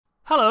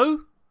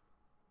Hello,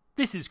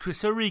 this is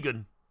Chris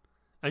O'Regan,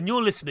 and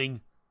you're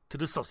listening to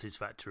The Sausage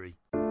Factory.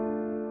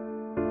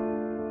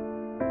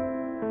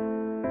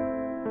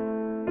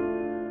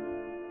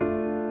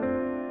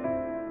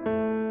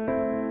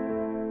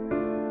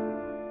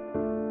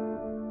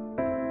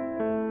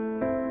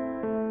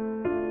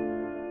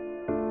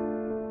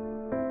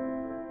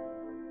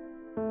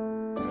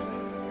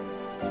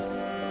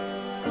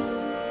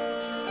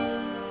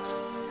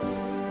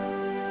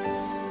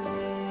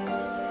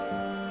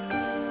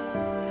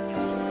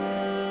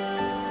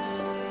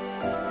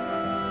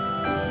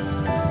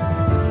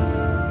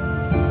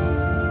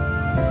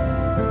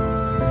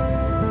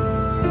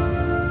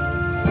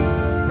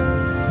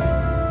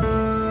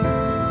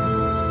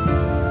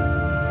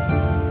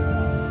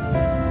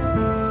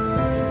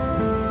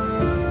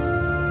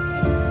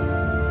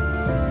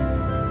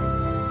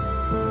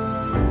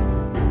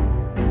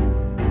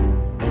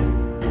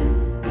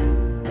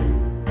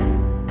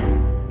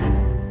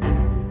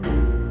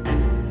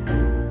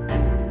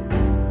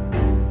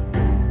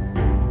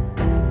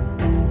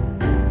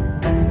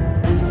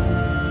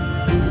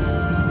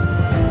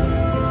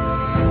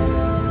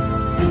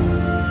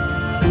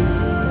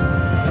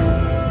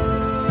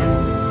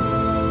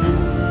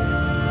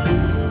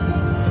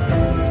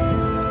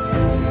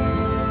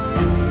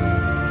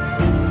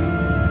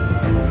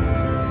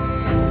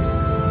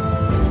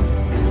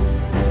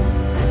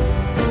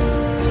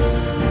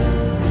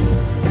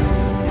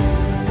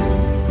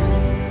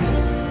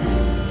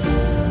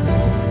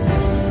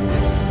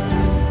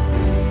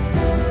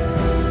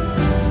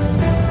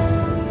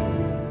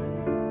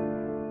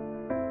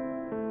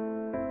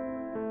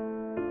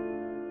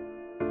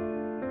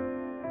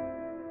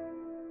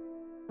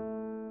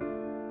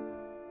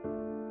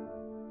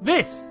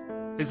 This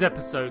is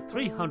episode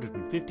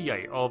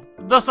 358 of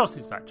The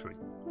Sausage Factory.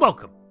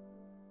 Welcome.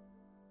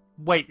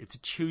 Wait, it's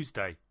a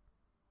Tuesday.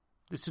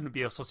 This shouldn't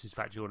be a Sausage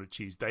Factory on a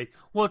Tuesday.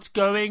 What's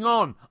going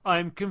on?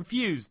 I'm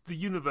confused. The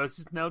universe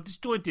is now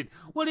disjointed.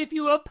 Well, if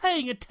you were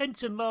paying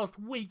attention last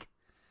week,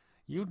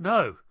 you'd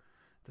know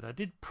that I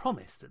did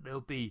promise that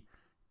there'll be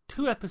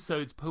 2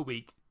 episodes per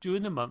week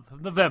during the month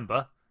of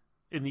November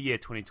in the year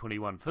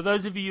 2021. For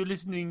those of you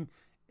listening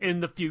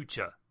in the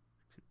future.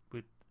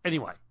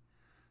 Anyway.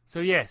 So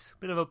yes, a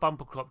bit of a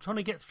bumper crop, trying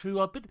to get through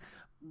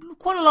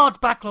quite a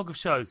large backlog of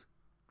shows.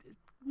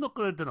 Not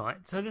going to deny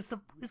it. So this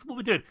is what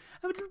we're doing.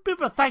 And a bit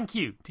of a thank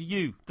you to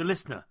you, the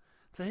listener.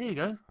 So here you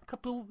go, a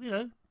couple,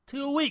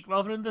 2 a week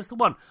rather than just the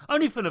one.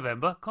 Only for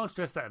November, can't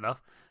stress that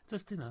enough.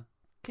 Just,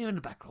 clearing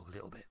the backlog a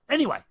little bit.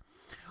 Anyway,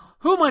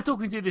 who am I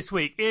talking to this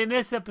week? In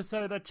this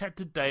episode, I chat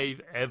to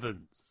Dave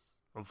Evans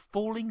of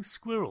Falling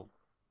Squirrel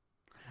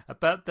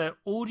about their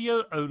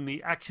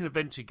audio-only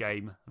action-adventure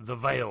game, The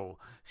Vale,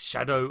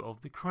 Shadow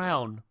of the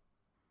Crown.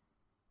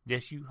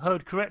 Yes, you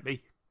heard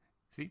correctly.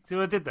 See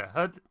what I did there?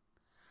 Heard?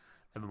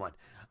 Never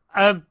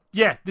mind.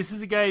 This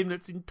is a game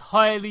that's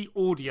entirely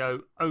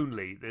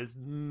audio-only. There's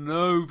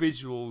no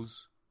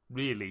visuals,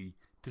 really,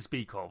 to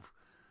speak of.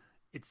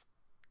 It's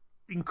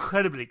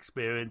incredible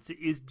experience. It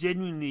is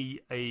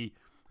genuinely a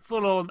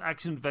full-on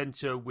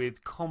action-adventure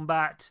with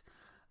combat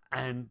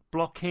and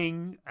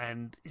blocking,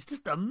 and it's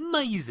just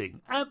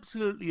amazing,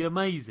 absolutely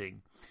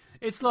amazing.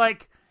 It's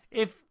like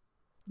if,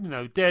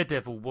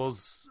 Daredevil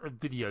was a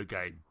video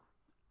game,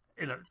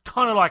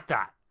 kind of like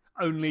that,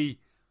 only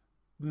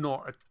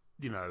not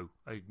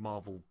a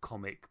Marvel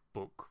comic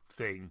book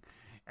thing.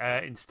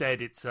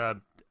 Instead, it's a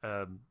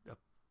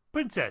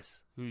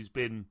princess who's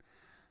been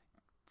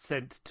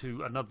sent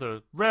to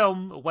another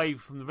realm away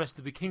from the rest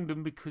of the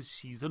kingdom because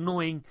she's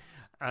annoying.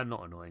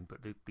 Not annoying, but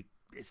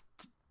it's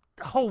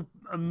a whole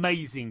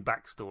amazing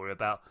backstory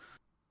about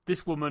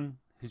this woman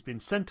who's been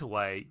sent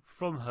away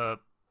from her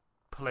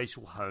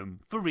palatial home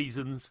for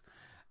reasons,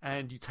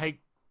 and you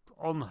take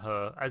on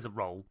her as a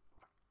role.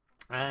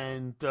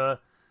 And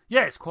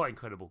it's quite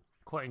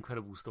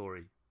incredible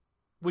story,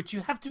 which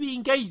you have to be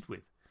engaged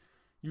with.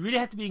 You really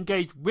have to be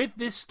engaged with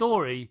this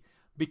story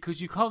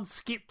because you can't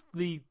skip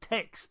the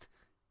text,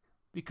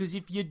 because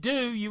if you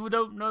do, you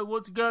don't know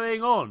what's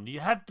going on. You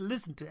have to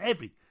listen to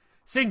every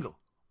single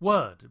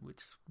word,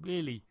 which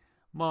really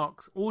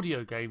marks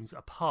audio games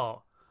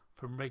apart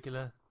from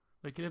regular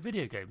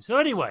video games. So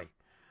anyway,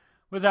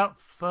 without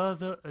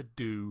further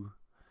ado,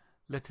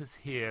 let us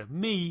hear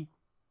me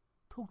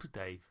talk to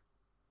Dave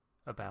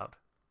about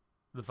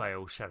The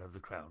Vale, Shadow of the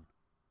Crown.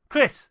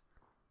 Chris,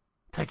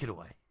 take it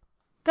away.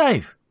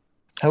 Dave.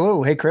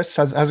 Hello. Hey, Chris.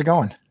 How's it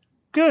going?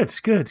 Good.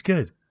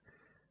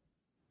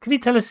 Can you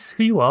tell us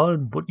who you are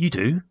and what you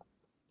do?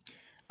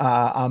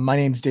 My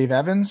name's Dave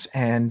Evans,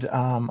 and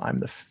I'm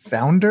the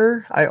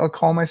founder, I'll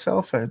call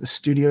myself, the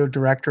studio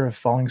director of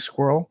Falling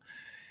Squirrel.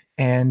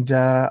 And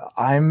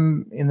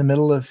I'm in the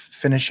middle of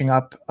finishing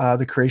up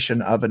the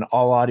creation of an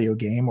all-audio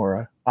game, or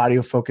an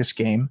audio-focused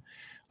game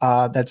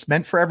that's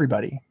meant for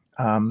everybody.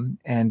 And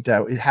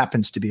it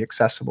happens to be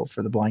accessible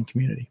for the blind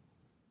community.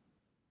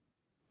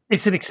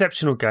 It's an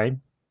exceptional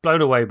game.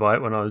 Blown away by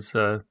it when I was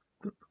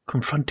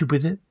confronted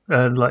with it.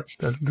 Like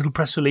a little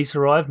press release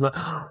arrived, and like,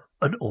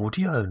 an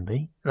audio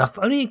only. And I've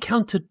only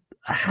encountered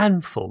a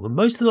handful, and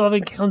most of them I've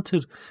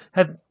encountered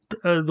have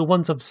the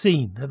ones I've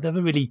seen have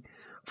never really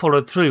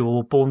followed through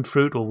or borne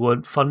fruit or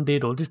weren't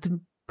funded or just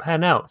didn't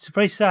pan out. It's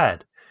very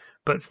sad.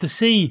 But to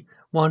see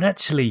one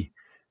actually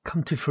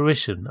come to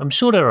fruition, I'm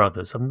sure there are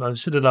others. I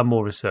should have done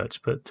more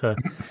research, but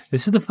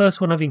this is the first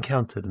one I've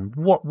encountered, and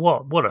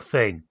what a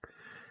thing!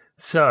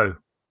 So,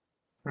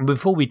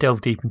 before we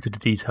delve deep into the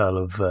detail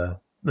of the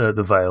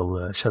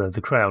Vale, Shadow of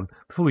the Crown,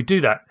 before we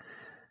do that,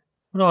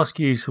 I'm going to ask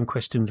you some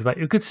questions about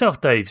your good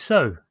self, Dave.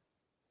 So,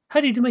 how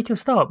did you make your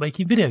start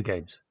making video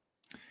games?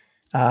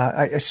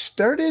 I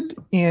started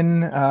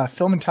in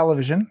film and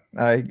television.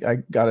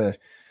 I got a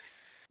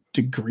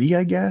degree,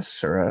 I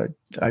guess, or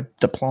a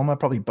diploma,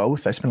 probably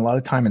both. I spent a lot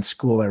of time in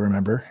school, I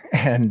remember.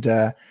 And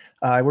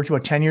I worked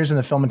about 10 years in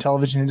the film and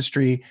television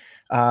industry.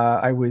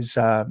 I was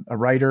a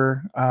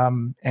writer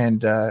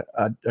and a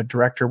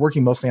director,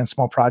 working mostly on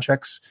small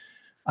projects.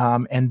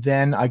 And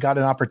then I got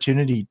an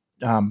opportunity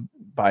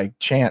by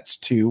chance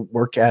to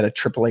work at a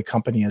AAA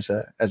company as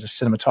a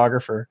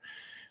cinematographer.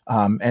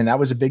 And that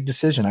was a big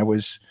decision. I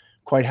was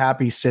quite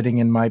happy sitting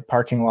in my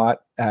parking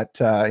lot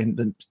in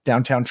the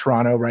downtown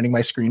Toronto, writing my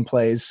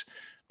screenplays,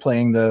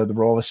 playing the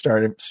role of a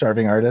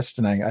starving artist.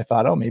 And I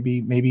thought, oh,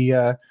 maybe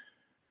a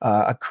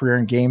career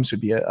in games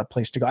would be a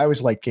place to go. I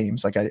always liked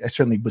games. Like I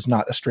certainly was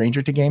not a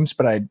stranger to games,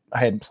 but I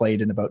hadn't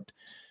played in about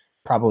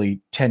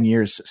probably 10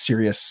 years,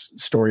 serious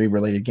story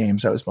related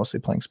games. I was mostly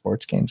playing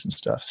sports games and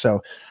stuff.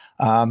 So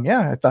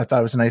I thought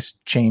it was a nice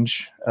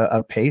change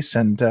of pace.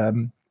 And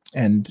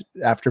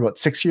after about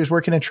 6 years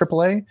working at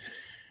AAA,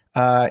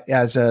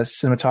 as a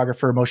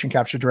cinematographer, motion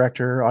capture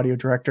director, audio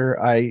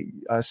director, I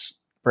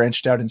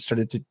branched out and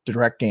started to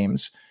direct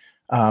games,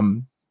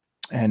 and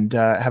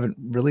haven't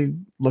really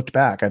looked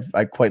back.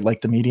 I quite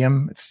like the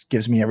medium. It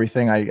gives me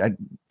everything I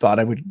thought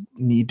I would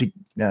need to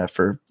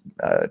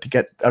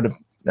get out of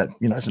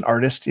as an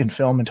artist in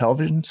film and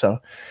television. So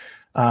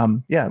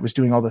it was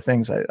doing all the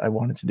things I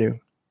wanted to do.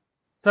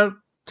 So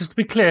just to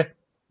be clear,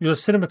 you're a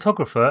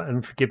cinematographer,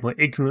 and forgive my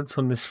ignorance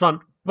on this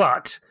front,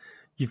 but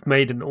you've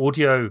made an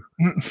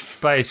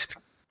audio-based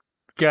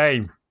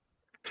game.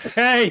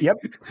 Hey, yep.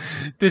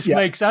 This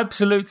makes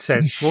absolute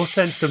sense, more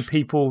sense than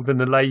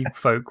the lay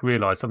folk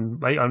realise. I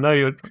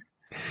know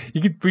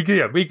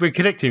we're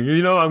connecting.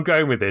 You know where I'm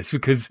going with this,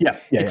 because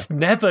it's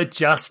never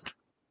just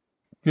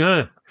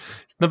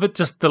it's never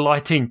just the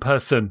lighting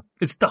person.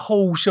 It's the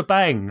whole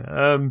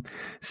shebang.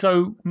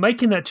 So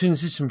making that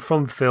transition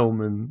from film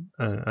and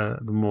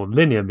the more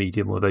linear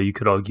medium, although you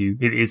could argue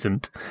it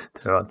isn't,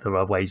 there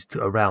are ways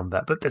around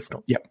that, but let's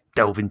not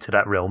delve into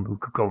that realm. We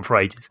could go on for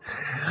ages.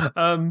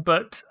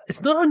 But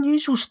it's not an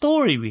unusual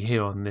story we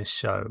hear on this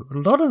show. A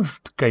lot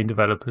of game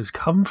developers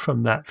come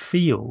from that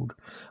field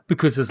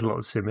because there's a lot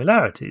of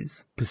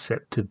similarities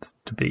perceptive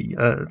to be.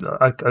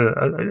 I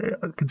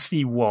can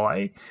see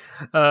why.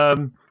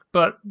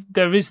 But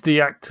there is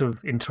the act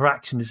of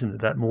interaction, isn't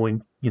it? That more,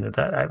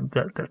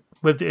 that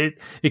whether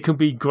it can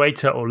be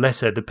greater or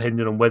lesser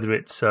depending on whether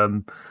it's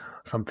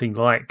something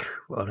like,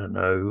 I don't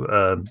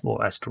know,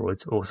 or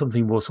asteroids, or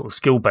something more sort of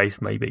skill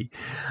based maybe,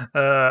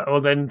 or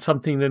then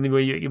something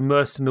where you're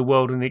immersed in the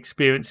world and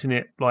experiencing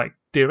it, like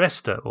Dear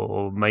Esther,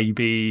 or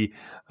maybe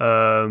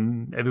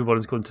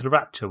Everyone's Gone to the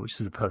Rapture, which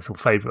is a personal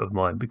favourite of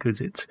mine, because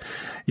it's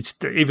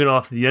even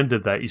after the end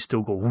of that, you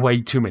still got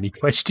way too many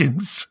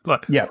questions.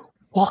 Like,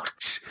 what,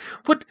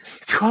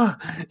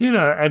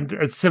 and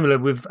it's similar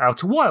with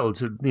Outer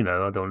Wilds. I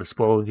don't want to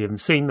spoil if you haven't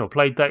seen or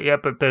played that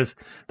yet, but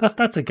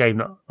that's a game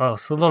that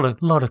asks a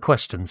lot of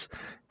questions,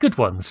 good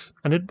ones,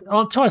 and it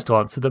tries to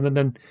answer them and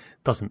then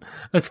doesn't.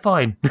 It's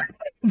fine.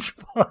 It's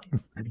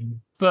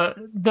fine. But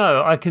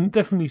no, I can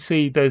definitely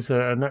see there's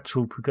a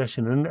natural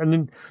progression, and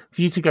then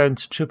for you to go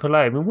into AAA.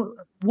 I mean,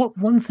 what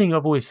one thing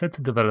I've always said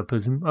to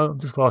developers, and I'll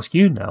just ask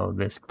you now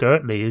this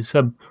directly, is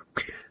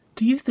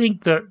do you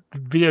think that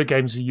video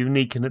games are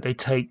unique in that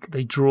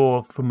they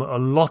draw from a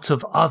lot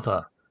of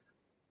other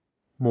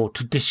more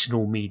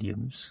traditional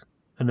mediums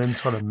and then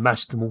try to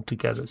mash them all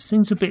together? It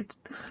seems a bit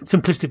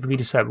simplistic for me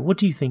to say, but what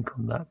do you think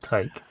on that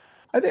take?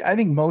 I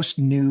think most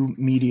new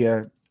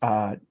media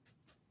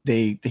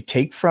they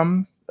take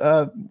from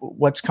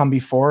what's come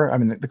before. I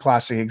mean, the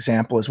classic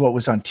example is what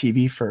was on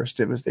TV first.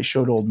 They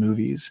showed old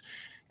movies,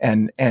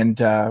 and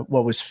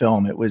what was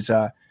film? It was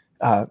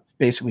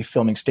basically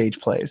filming stage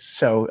plays.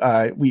 So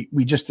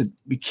we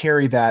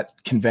carry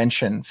that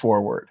convention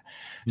forward.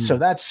 So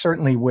that's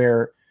certainly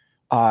where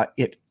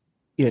it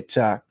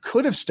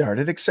could have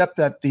started, except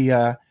that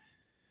the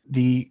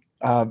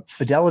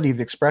fidelity of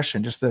the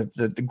expression, just the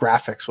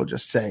graphics, we'll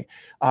just say,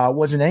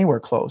 wasn't anywhere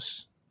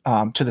close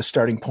to the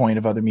starting point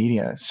of other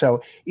media.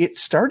 So it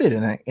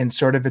started in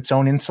sort of its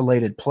own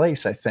insulated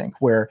place, I think,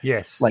 where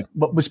like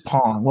what was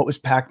Pong, what was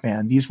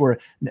Pac-Man, these were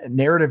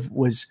narrative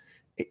was.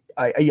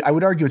 I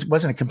would argue it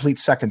wasn't a complete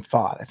second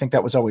thought. I think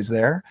that was always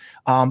there.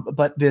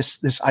 But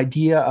this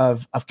idea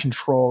of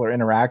control or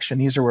interaction,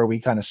 these are where we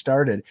kind of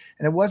started.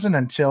 And it wasn't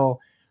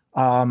until,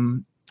 I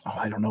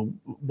don't know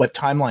what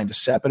timeline to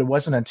set, but it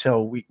wasn't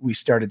until we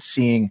started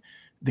seeing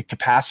the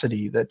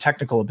capacity, the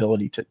technical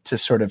ability to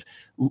sort of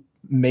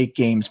make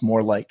games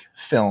more like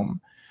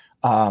film.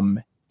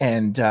 And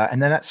then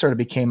that sort of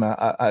became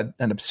an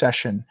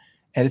obsession.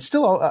 And it's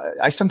still,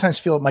 I sometimes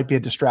feel it might be a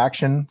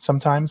distraction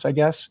sometimes, I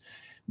guess,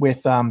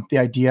 with the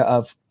idea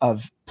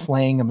of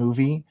playing a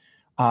movie.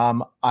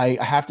 I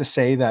have to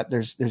say that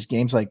there's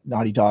games like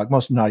Naughty Dog,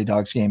 most of Naughty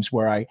Dog's games,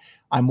 where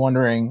I'm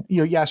wondering,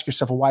 you ask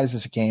yourself, well, why is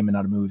this a game and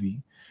not a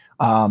movie?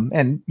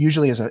 And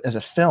usually as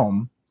a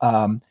film,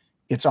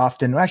 it's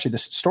often, actually the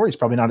story is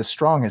probably not as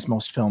strong as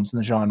most films in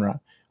the genre,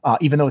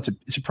 even though it's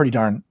a pretty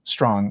darn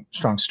strong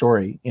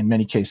story in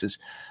many cases.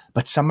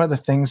 But some of the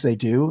things they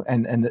do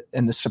and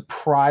the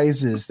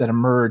surprises that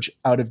emerge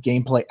out of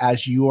gameplay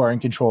as you are in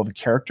control of a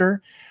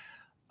character,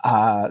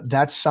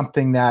 that's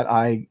something that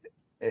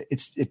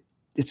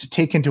it's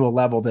taken to a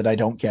level that I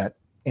don't get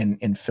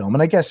in film.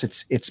 And I guess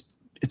it's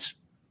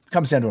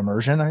comes down to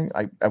immersion.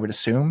 I would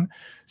assume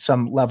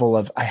some level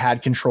of I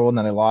had control and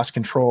then I lost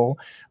control,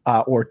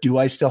 or do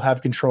I still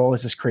have control?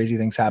 Is this crazy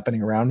things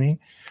happening around me?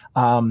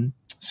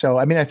 So,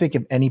 I mean, I think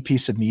of any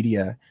piece of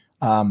media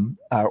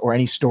or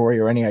any story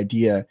or any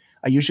idea,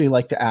 I usually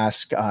like to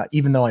ask,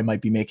 even though I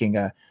might be making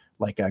a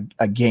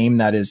game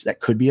that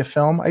could be a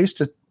film, I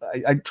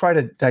try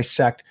to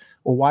dissect,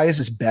 well, why is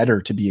this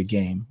better to be a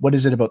game? What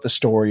is it about the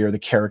story or the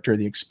character,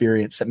 the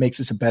experience that makes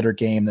this a better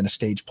game than a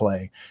stage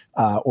play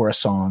or a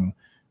song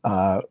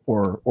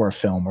or a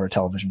film or a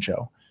television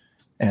show?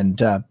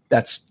 And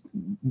that's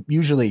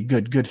usually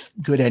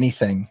good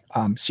anything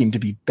seem to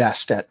be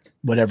best at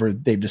whatever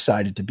they've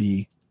decided to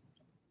be.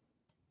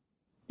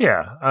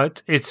 Yeah,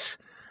 it's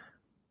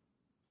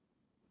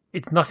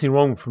nothing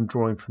wrong from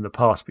drawing from the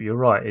past, but you're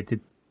right, it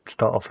did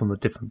start off from a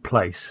different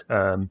place.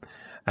 And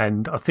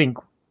I think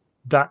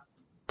that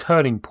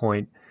turning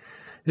point,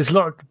 it's a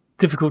lot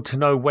difficult to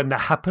know when that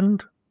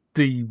happened.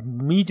 The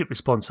immediate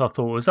response I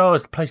thought was,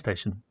 it's the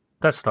PlayStation.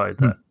 That started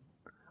that.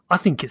 I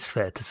think it's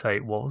fair to say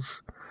it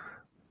was.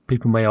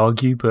 People may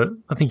argue, but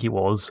I think it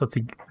was. I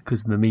think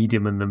because of the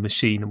medium and the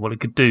machine and what it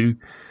could do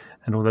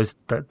and all those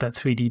that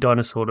 3D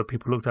dinosaur that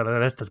people looked at,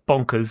 that's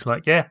bonkers.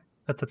 Like, yeah,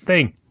 that's a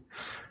thing.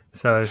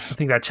 So I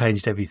think that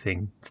changed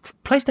everything.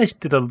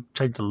 PlayStation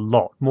changed a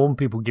lot, more than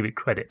people give it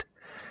credit.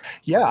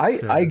 Yeah,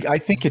 I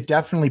think it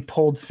definitely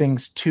pulled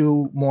things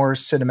to more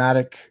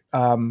cinematic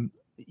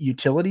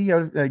utility,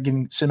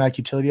 getting cinematic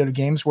utility out of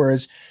games.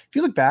 Whereas if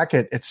you look back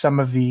at some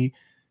of the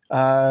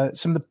not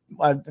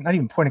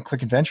even point and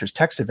click adventures,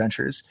 text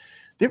adventures,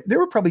 they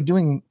were probably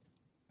doing,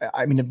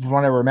 I mean, from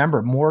what I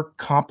remember, more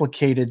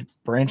complicated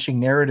branching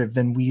narrative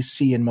than we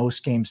see in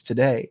most games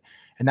today.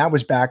 And that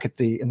was back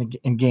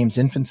in game's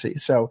infancy.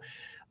 So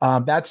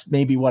that's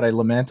maybe what I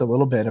lament a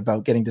little bit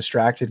about getting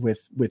distracted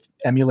with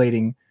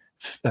emulating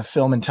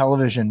film and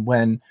television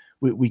when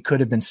we could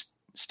have been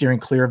steering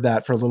clear of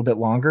that for a little bit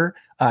longer.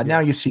 Now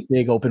you see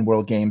big open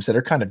world games that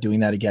are kind of doing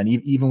that again,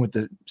 even with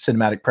the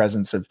cinematic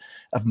presence of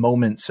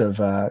moments of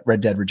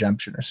Red Dead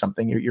Redemption or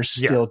something. You're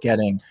still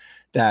getting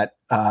that.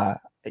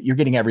 You're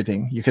getting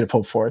everything you could have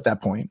hoped for at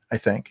that point, I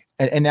think.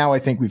 And now I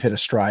think we've hit a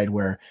stride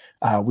where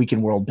we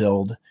can world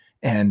build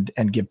and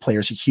give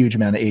players a huge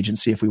amount of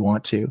agency if we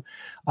want to.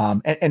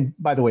 And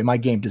by the way, my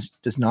game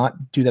does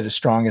not do that as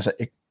strong as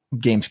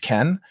games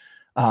can.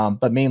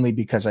 But mainly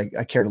because I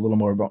cared a little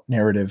more about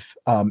narrative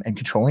and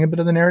controlling a bit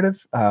of the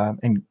narrative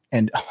and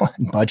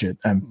budget.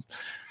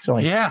 So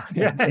an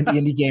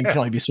indie game can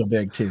only be so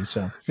big too.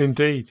 So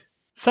indeed.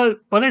 So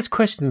my next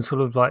question is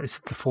sort of like, it's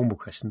the formal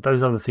question.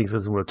 Those other things I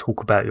just want to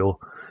talk about your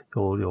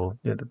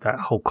that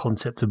whole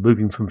concept of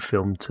moving from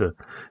film to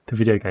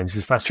video games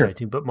is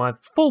fascinating. Sure. But my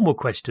formal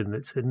question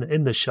that's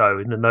in the show,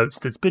 in the notes,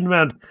 that's been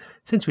around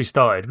since we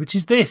started, which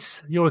is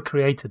this: you're a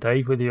creator,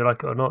 Dave, whether you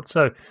like it or not.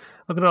 So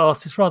I'm going to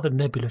ask this rather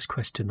nebulous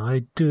question.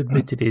 I do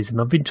admit it is,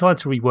 and I've been trying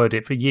to reword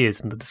it for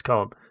years, and I just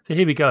can't. So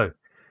here we go.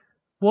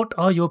 What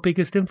are your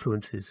biggest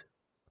influences?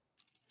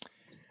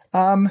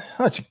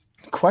 That's a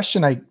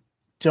question I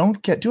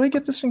don't get. Do I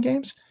get this in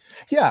games?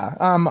 Yeah.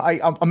 I'm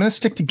going to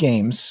stick to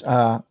games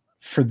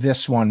for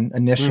this one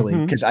initially,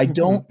 because I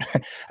don't.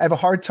 I have a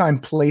hard time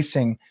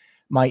placing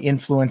my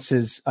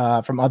influences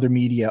from other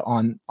media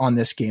on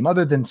this game,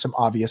 other than some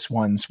obvious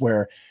ones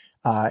where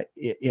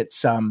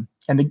it's and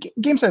the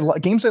games I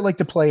like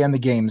to play, and the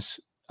games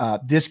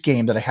this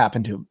game that I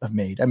happen to have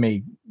made. I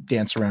may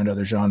dance around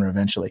other genre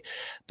eventually,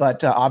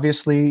 but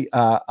obviously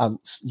a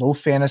low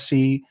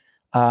fantasy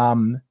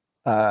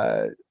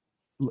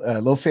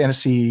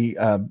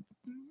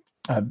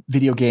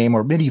video game,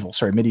 or medieval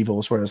is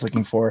what I was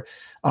looking for,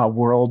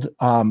 world.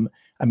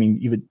 I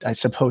mean, you would, I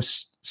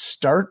suppose,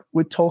 start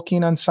with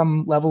Tolkien on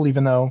some level,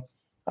 even though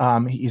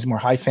he's more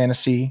high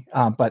fantasy,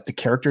 but the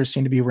characters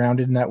seem to be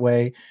rounded in that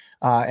way.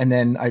 And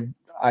then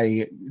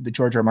the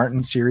George R.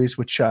 Martin series,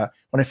 which when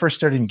I first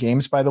started in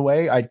games, by the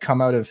way, I'd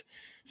come out of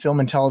film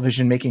and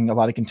television making a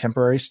lot of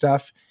contemporary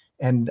stuff.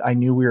 And I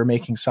knew we were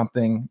making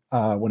something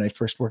when I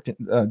first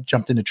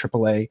jumped into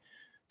AAA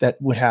that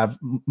would have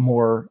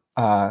more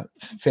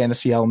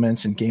fantasy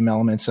elements and game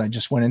elements. And I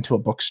just went into a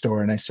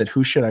bookstore and I said,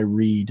 who should I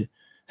read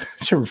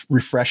to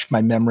refresh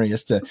my memory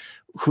as to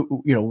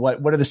who,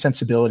 what are the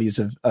sensibilities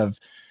of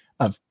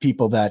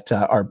people that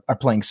are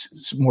playing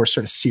more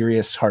sort of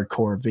serious,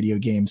 hardcore video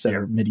games that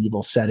are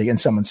medieval setting. And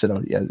someone said,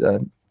 "Oh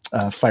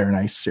yeah, Fire and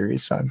Ice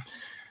series."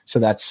 So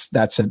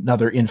that's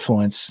another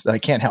influence that I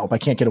can't help. I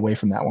can't get away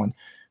from that one.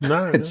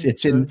 No, it's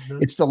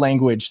the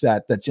language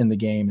that's in the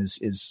game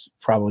is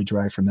probably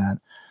derived from that.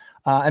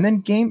 And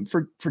then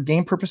for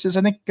game purposes,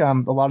 I think a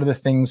lot of the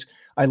things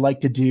I like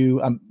to do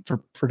for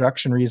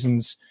production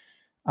reasons,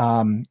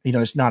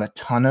 there's not a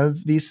ton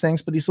of these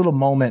things, but these little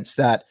moments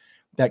that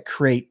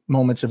create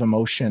moments of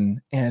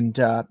emotion and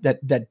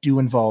that do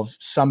involve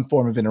some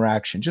form of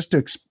interaction, just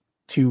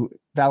to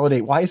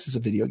validate why this is a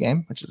video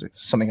game, which is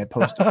something I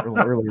posted a little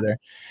earlier there.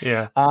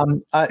 Yeah.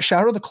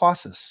 Shadow of the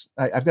Colossus.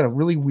 I've got a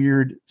really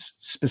weird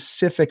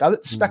specific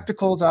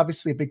spectacle is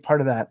obviously a big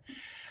part of that.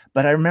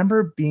 But I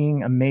remember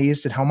being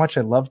amazed at how much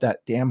I loved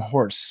that damn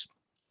horse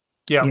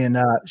in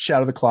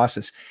Shadow of the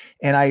Colossus.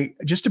 And I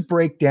just to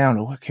break down,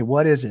 okay,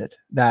 what is it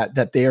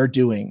that they are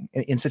doing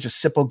in such a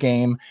simple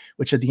game,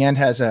 which at the end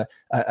has a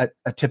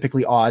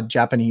typically odd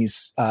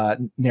Japanese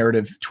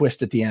narrative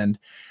twist at the end.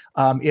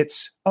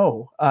 It's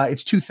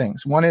two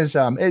things. One is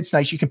it's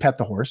nice you can pet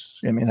the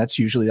horse. I mean, that's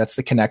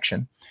the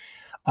connection.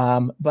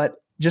 But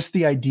just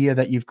the idea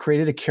that you've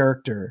created a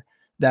character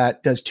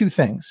that does two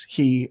things.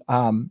 He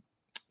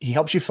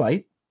helps you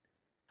fight,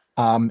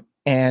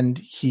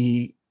 and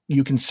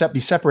you can be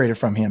separated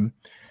from him,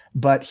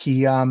 but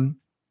he's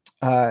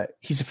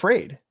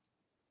afraid.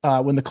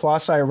 When the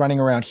Colossi are running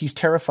around, he's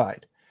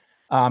terrified,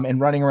 and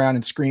running around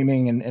and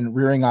screaming and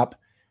rearing up.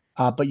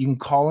 But you can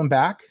call him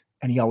back,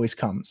 and he always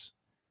comes.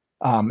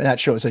 And that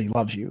shows that he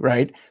loves you,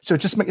 right? So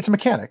it's a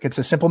mechanic. It's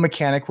a simple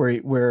mechanic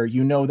where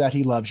you know that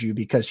he loves you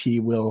because he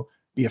will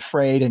be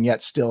afraid and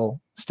yet still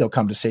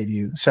come to save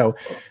you. So,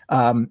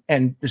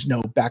 and there's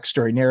no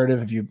backstory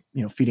narrative of you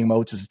feeding him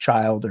oats as a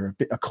child or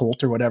a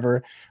colt or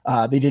whatever.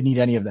 They didn't need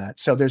any of that.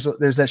 So there's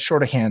that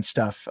shorthand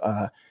stuff,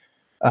 or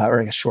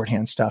I guess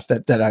shorthand stuff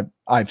that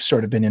I've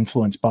sort of been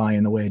influenced by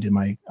in the way I did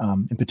my,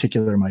 in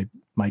particular,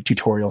 my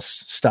tutorial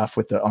stuff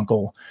with the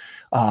uncle,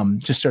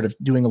 just sort of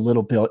doing a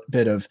little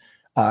bit of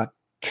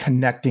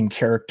connecting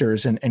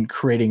characters and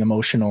creating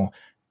emotional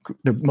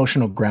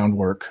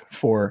groundwork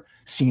for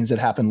scenes that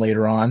happen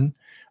later on,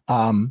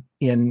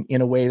 in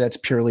a way that's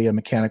purely a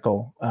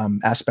mechanical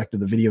aspect of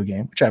the video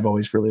game, which I've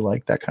always really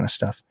liked, that kind of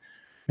stuff.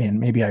 Man,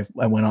 maybe I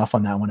went off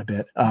on that one a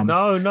bit.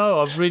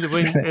 No, I've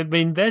really. I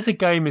mean, there's a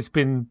game that's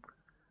been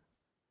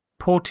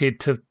ported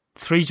to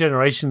 3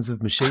 generations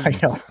of machines. I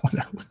know.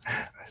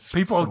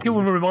 People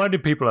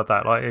reminding people of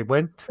that. Like, it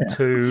went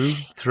 2,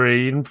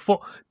 3, and 4.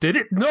 Did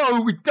it?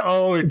 No.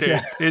 It did.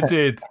 Yeah. It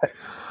did.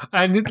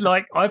 And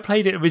I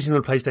played it originally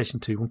on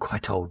PlayStation 2. I'm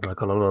quite old. I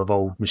got a lot of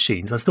old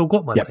machines. I still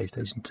got my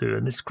PlayStation 2,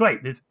 and it's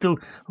great. It's still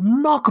a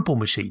remarkable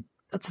machine.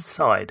 That's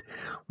aside.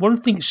 One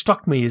thing that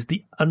struck me is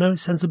I know it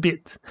sounds a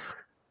bit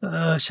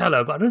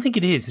shallow, but I don't think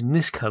it is in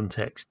this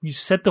context. You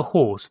said the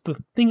horse.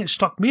 The thing that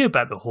struck me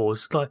about the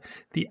horse,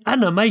 the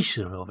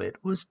animation of it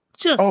was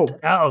just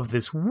out of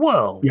this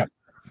world. Yeah.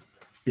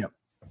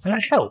 And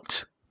it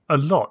helped a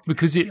lot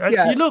because it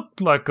actually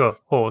looked like a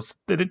horse.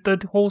 It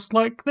did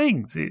horse-like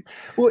things. It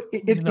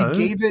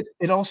gave it.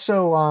 It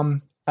also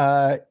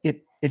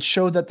it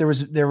showed that there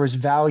was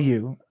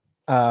value.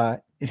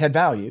 It had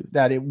value,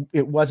 that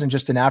it wasn't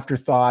just an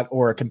afterthought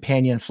or a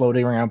companion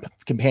floating around,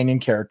 companion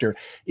character.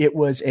 It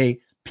was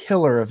a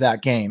pillar of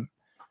that game,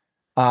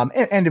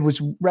 and it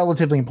was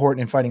relatively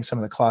important in fighting some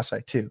of the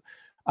Colossi too.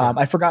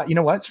 I forgot. You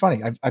know what? It's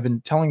funny. I've been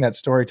telling that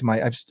story to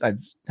I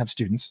have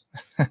students.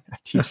 I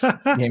teach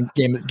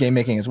game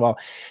making as well,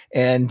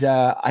 and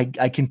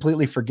I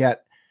completely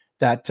forget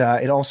that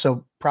it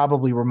also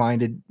probably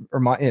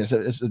as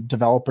a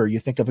developer, you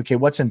think of, okay,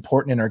 what's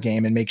important in our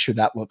game, and make sure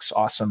that looks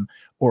awesome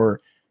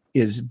or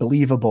is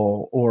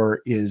believable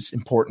or is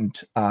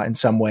important in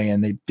some way.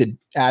 And they did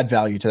add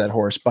value to that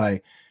horse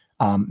by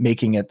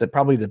making it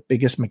probably the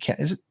biggest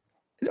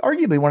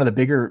arguably one of the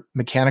bigger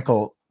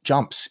mechanical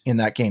jumps in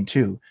that game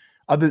too,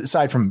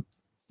 aside from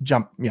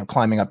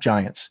climbing up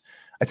giants.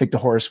 I think the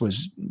horse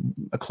was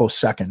a close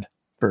second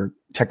for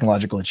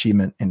technological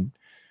achievement in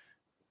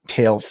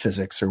tail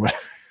physics or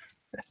whatever.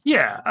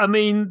 Yeah, I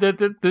mean, the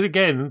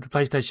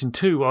PlayStation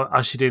 2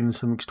 ushered in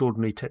some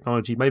extraordinary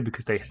technology, maybe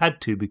because they had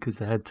to.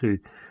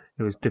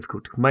 It was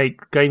difficult to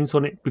make games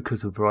on it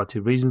because of a variety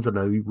of reasons. I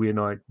know you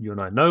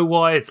and I know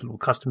why. It's little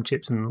custom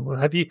chips and what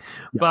have you.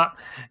 Yeah. But,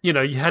 you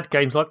had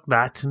games like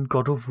that and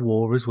God of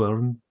War as well,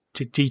 and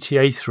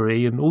GTA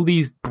 3 and all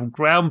these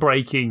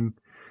groundbreaking,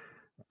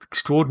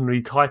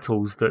 extraordinary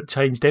titles that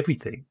changed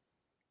everything.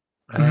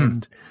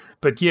 And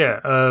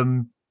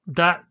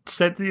that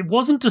said, it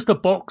wasn't just a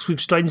box with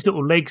strange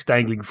little legs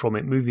dangling from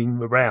it moving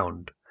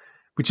around,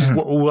 which is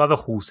what all other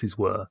horses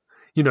were.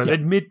 They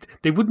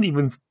wouldn't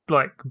even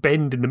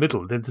bend in the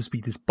middle. There'd just be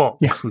this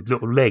box with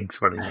little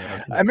legs running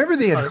around. I remember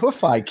they had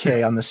hoof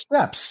IK on the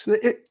steps.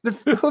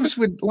 The hoofs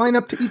would line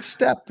up to each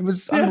step. It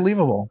was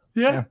unbelievable.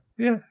 Yeah.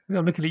 I'm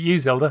looking at you,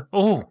 Zelda.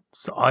 Oh,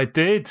 so I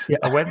did. Yeah.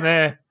 I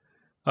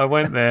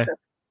went there.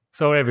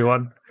 Sorry,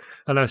 everyone.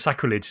 I know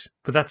sacrilege,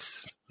 but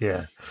that's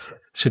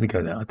shouldn't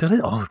go there. I don't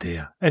know. Oh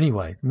dear.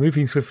 Anyway,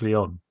 moving swiftly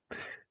on.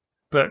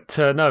 But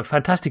no,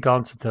 fantastic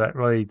answer to that.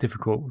 Really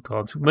difficult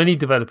answer. Many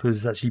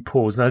developers actually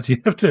pause, and as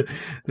you have to,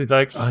 they're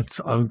like,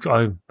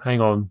 I'm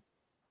hang on.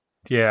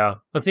 Yeah,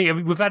 I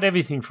mean, we've had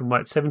everything from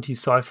like 70s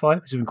sci-fi,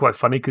 which has been quite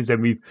funny because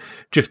then we've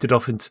drifted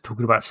off into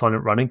talking about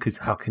Silent Running because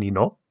how can you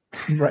not?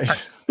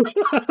 Right.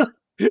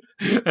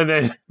 And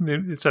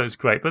then so it's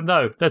great. But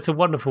no, that's a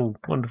wonderful,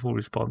 wonderful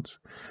response.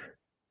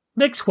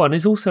 Next one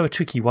is also a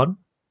tricky one,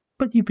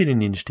 but you've been in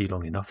the industry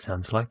long enough,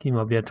 sounds like. You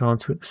might be able to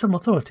answer it with some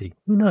authority.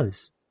 Who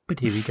knows? But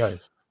here we go.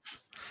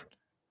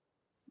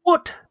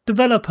 What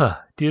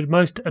developer do you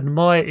most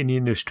admire in the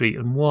industry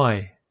and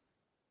why?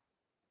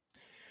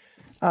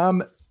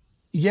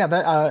 Yeah,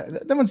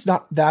 that one's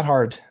not that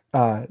hard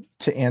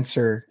to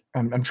answer.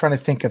 I'm trying to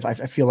think of. I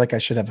feel like I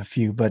should have a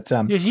few, but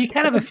Yes, you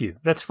can have a few.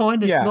 That's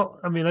fine. It's yeah, not.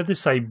 I mean, I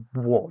just say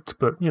what,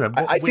 but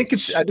I think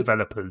which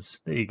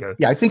developers? There you go.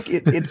 yeah, I think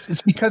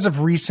it's because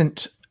of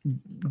recent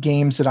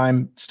games that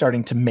I'm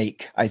starting to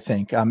make. I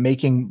think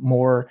making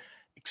more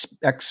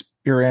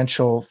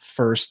experiential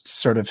first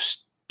sort of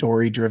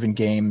story driven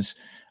games,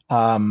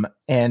 and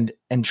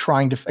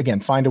trying to again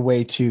find a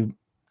way to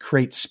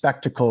create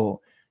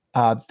spectacle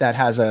that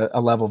has a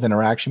level of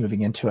interaction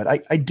moving into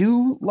it. I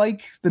do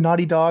like the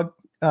Naughty Dog,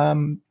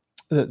 the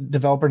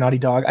developer Naughty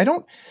Dog. I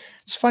don't.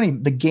 It's funny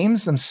the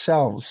games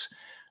themselves.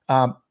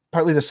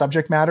 Partly the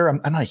subject matter.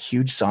 I'm not a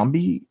huge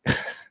zombie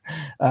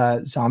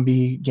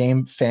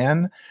game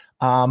fan.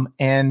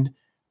 And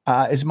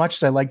as much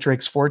as I like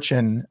Drake's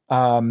Fortune,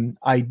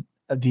 I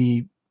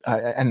the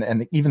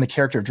and even the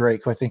character of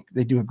Drake, who I think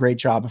they do a great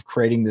job of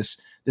creating this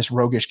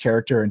roguish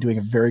character and doing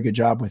a very good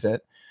job with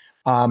it.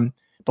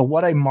 But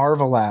what I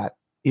marvel at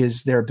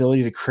is their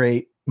ability to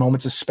create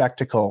moments of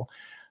spectacle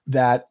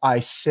that I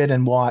sit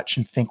and watch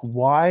and think,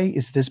 why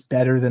is this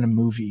better than a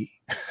movie?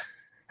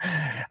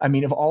 I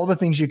mean, of all the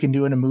things you can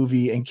do in a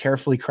movie and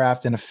carefully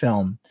craft in a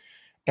film,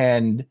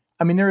 and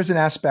I mean, there is an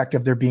aspect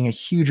of there being a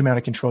huge amount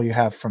of control you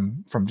have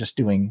from just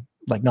doing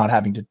like not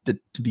having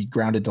to be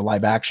grounded to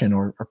live action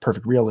or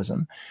perfect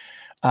realism.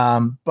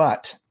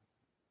 But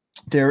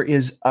there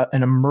is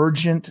an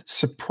emergent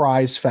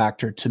surprise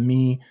factor to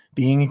me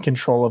being in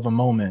control of a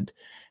moment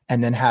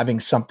and then having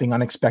something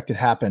unexpected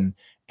happen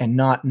and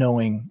not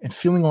knowing and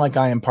feeling like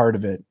I am part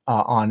of it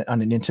on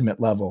an intimate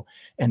level.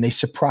 And they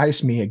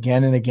surprise me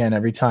again and again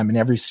every time in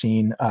every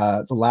scene.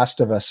 The Last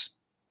of Us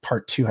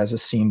Part 2 has a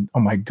scene, oh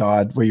my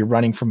God, where you're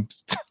running from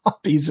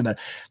zombies and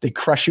they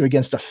crush you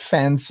against a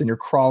fence and you're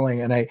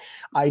crawling. And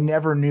I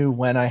never knew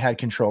when I had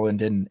control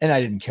and I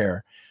didn't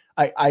care.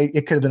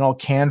 It could have been all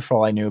canned for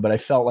all I knew, but I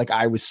felt like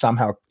I was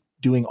somehow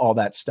doing all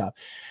that stuff.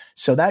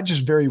 So that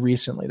just very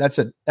recently, that's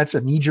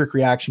a knee-jerk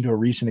reaction to a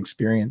recent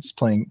experience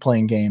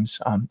playing games.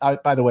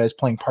 By the way, I was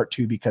playing Part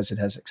 2 because it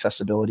has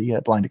accessibility,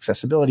 blind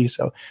accessibility.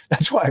 So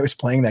that's why I was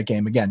playing that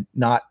game again,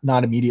 not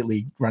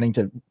immediately running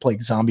to play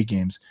zombie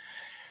games.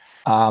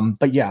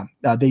 But yeah,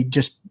 they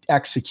just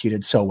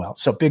executed so well.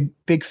 So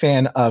big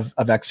fan of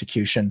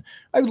execution.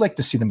 I would like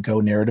to see them go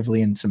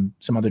narratively in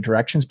some other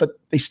directions, but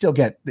it's still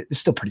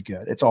pretty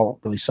good. It's all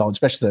really solid,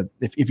 especially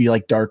if you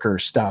like darker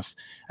stuff.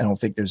 I don't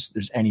think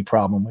there's any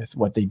problem with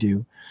what they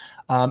do.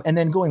 And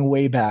then going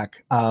way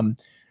back,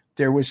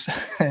 there was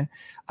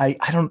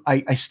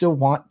I still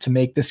want to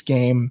make this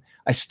game.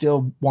 I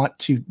still want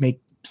to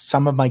make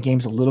some of my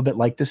games a little bit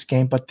like this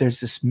game, but there's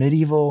this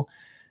medieval.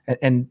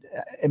 And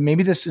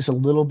maybe this is a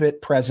little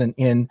bit present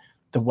in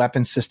the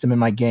weapon system in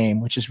my game,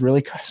 which is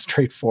really kind of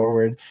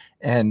straightforward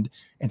and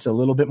it's a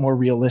little bit more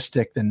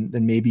realistic than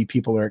maybe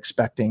people are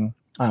expecting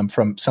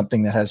from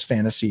something that has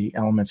fantasy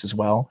elements as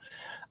well.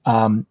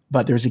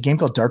 But there's a game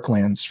called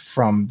Darklands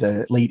from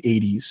the late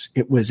 80s.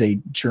 It was a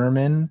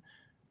German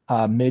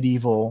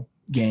medieval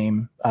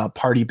game,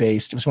 party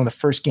based. It was one of the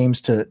first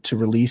games to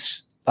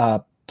release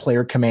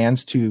player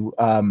commands to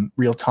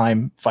real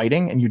time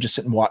fighting, and you just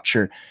sit and watch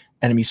your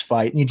enemies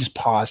fight and you just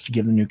pause to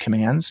give them new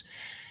commands.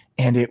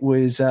 And it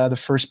was the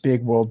first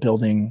big world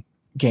building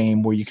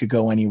game where you could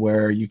go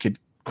anywhere, you could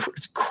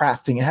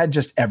crafting, it had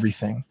just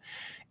everything.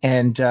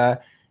 And I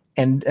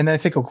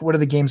think, what are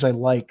the games I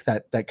like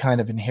that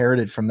kind of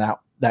inherited from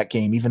that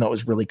game, even though it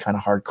was really kind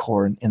of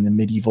hardcore in the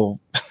medieval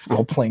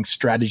role-playing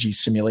strategy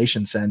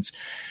simulation sense,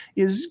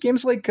 is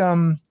games like,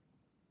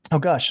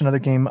 another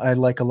game I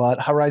like a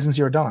lot, Horizon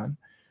Zero Dawn,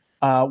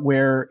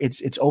 where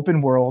it's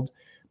open world,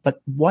 but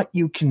what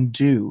you can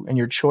do and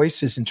your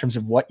choices in terms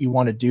of what you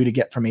want to do to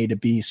get from A to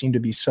B seem to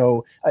be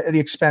so the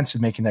expense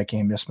of making that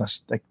game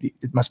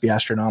it must be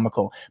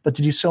astronomical, but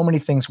to do so many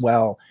things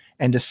well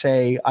and to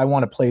say, I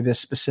want to play this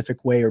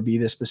specific way or be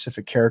this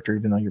specific character,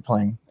 even though you're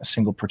playing a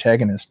single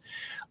protagonist.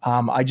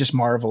 I just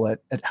marvel at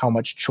how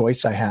much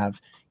choice I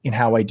have in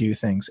how I do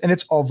things. And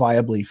it's all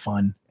viably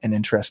fun and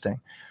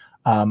interesting.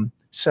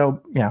 So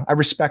yeah, I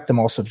respect them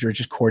also if you're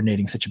just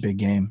coordinating such a big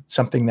game,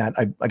 something that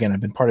I've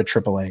been part of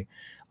AAA.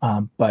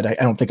 But I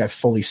don't think I've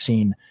fully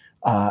seen,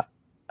 I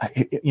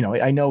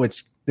know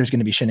there's going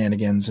to be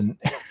shenanigans and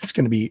it's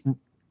going to be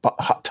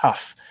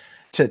tough.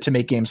 to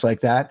make games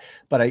like that.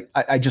 But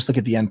I just look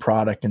at the end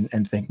product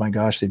and think, my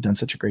gosh, they've done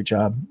such a great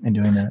job in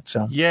doing that.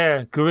 So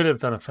yeah, Guerrilla have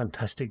done a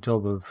fantastic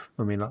job of.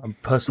 I mean,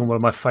 like, personal one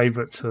of my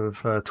favourites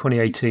of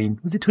 2018.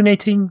 Was it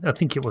 2018? I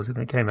think it was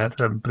when it came out.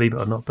 Believe it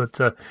or not, but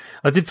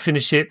I did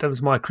finish it. That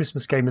was my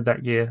Christmas game of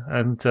that year,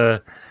 and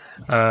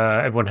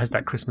everyone has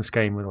that Christmas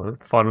game with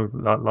the final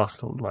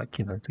last, like,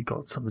 you know, they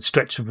got some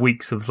stretch of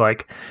weeks of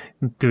like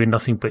doing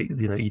nothing but,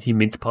 you know, eating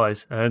mince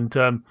pies, and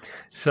yeah,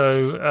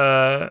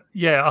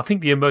 I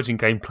think the emerging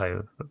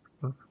gameplay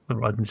of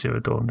Horizon Zero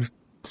Dawn just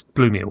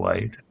blew me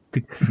away.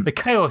 The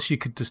chaos you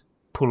could just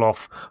pull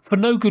off for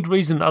no good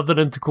reason other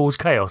than to cause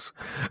chaos.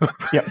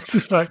 Yeah. It's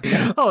just like,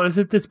 oh, there's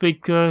this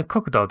big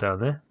crocodile down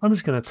there. I'm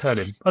just going to turn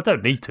him. I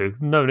don't need to.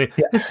 No need.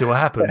 Yeah. This is what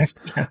happens.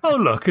 Oh,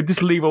 look, and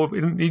just leave.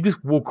 You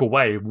just walk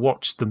away and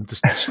watch them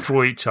just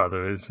destroy each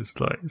other. It's just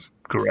like, it's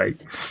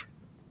great.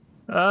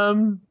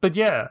 But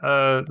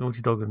yeah,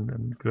 Naughty Dog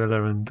and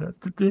Guerrilla and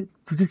did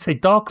it say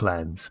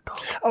Darklands?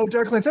 Oh,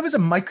 Darklands. That was I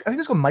think it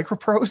was called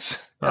Microprose.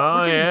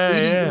 Oh,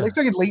 We're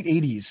talking late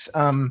 80s.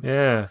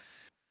 Yeah.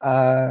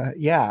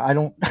 Yeah, I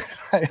don't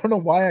know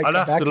why I I'll got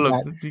have back to to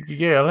look. that.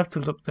 Yeah, I'll have to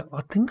look.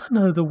 I think I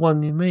know the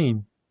one you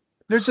mean.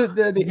 It's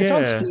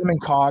on Steam and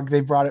COG.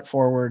 They brought it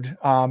forward.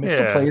 It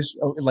still plays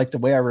like the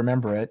way I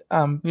remember it.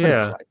 But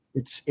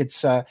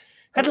it's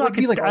had like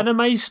an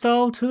anime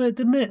style to it,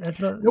 didn't it?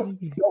 Nope.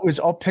 It was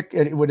all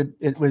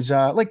it was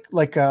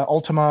like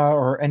Ultima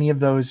or any of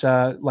those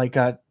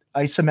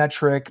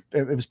isometric.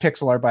 It was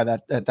pixel art by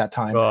that at that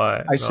time.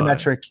 Right,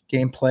 isometric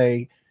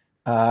gameplay.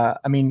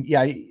 I mean,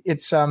 yeah,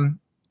 it's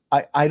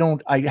I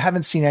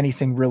haven't seen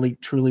anything really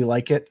truly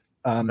like it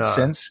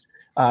since.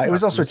 It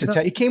was also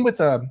it came with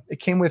a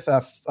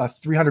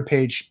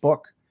 300-page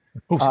book.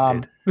 Of course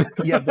it did.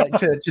 Yeah, but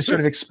to sort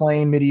of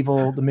explain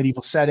the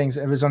medieval settings,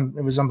 it was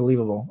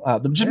unbelievable.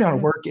 The just amount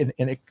of work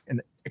in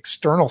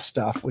external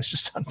stuff was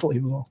just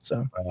unbelievable.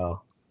 So,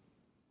 wow.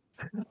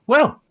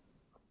 Well,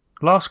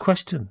 last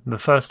question in the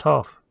first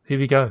half. Here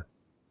we go.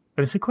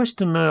 And it's a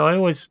question I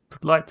always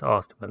like to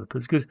ask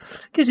developers because it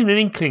gives them an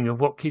inkling of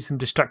what keeps them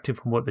distracted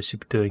from what they should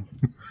be doing.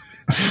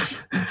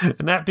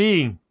 And that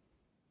being,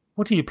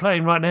 what are you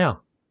playing right now?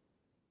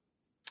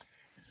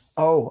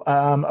 Oh,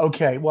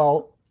 okay.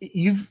 Well,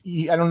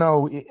 I don't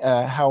know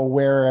how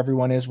aware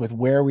everyone is with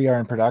where we are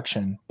in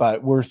production,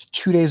 but we're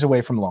 2 days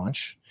away from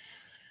launch.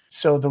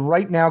 So the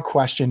right now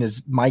question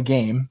is my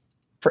game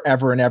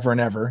forever and ever and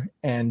ever.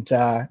 And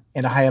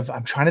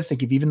I'm trying to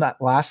think of even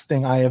that last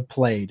thing I have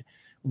played.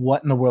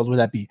 What in the world would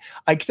that be?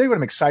 I can tell you what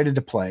I'm excited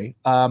to play.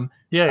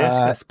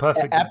 That's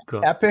perfect.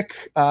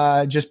 Epic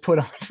just put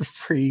on for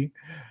free.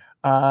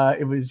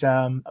 It was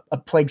a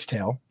Plague's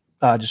Tale.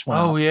 Just went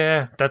out.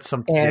 Yeah, that's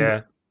something.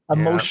 Yeah.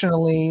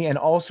 Emotionally and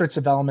all sorts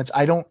of elements.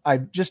 I've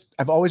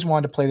always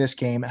wanted to play this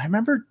game. And I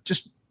remember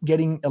just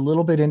getting a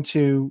little bit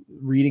into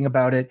reading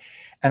about it.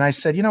 And I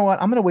said, you know what?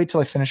 I'm going to wait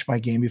till I finish my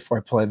game before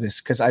I play this.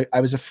 Cause I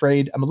was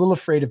afraid, I'm a little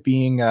afraid of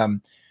being,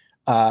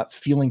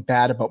 feeling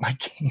bad about my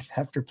game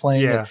after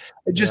playing it.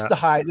 Just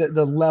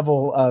the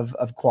level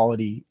of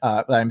quality,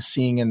 that I'm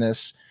seeing in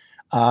this.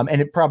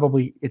 And it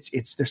probably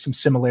there's some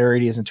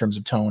similarities in terms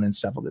of tone and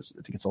stuff. I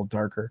think it's a little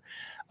darker.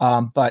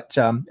 But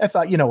I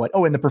thought, you know what?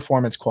 Oh, and the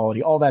performance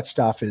quality, all that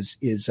stuff is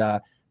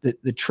the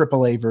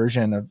AAA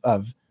version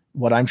of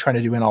what I'm trying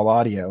to do in all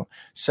audio.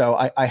 So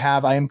I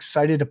am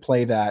excited to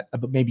play that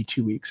about maybe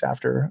 2 weeks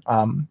after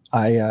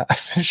I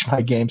finish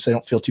my game, so I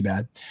don't feel too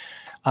bad.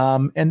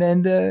 And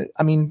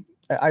then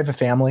I have a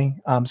family,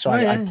 so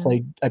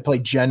I play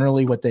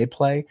generally what they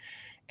play,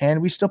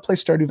 and we still play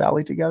Stardew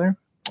Valley together.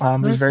 I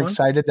was very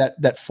excited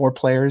that 4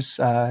 players,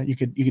 you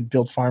could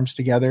build farms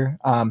together.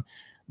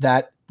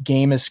 That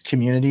game as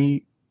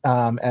community,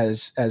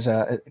 as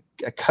a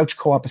couch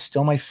co-op is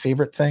still my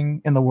favorite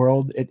thing in the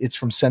world. It's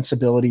from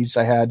sensibilities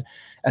I had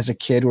as a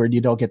kid where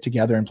you'd all get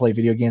together and play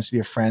video games with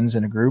your friends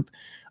in a group.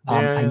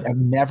 I've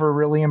never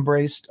really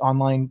embraced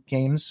online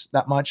games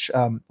that much.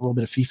 A little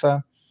bit of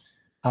FIFA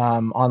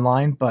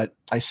online, but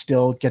I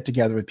still get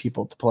together with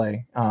people to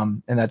play.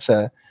 And that's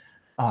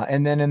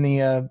and then in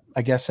the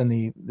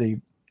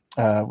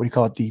what do you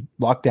call it? The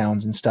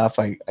lockdowns and stuff.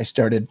 I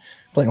started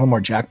playing a little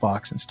more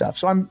Jackbox and stuff.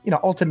 So I'm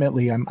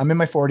ultimately I'm in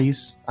my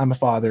 40s. I'm a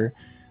father.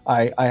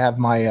 I have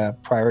my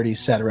priorities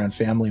set around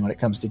family when it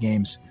comes to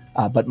games.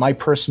 But my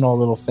personal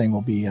little thing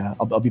will be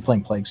I'll be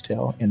playing Plague's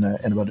Tale in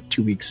about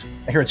 2 weeks.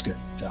 I hear it's good.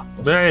 So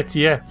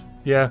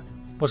yeah.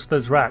 What's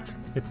those rats?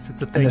 It's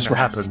a thing that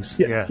happens.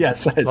 Yeah.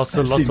 Yes. Lots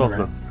of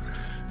them.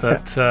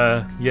 But it's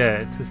a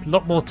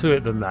lot more to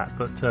it than that.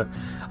 But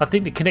I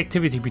think the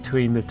connectivity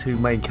between the two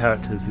main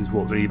characters is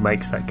what really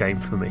makes that game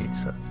for me.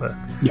 So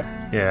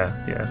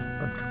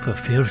for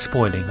fear of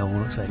spoiling, I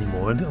won't say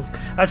anymore. And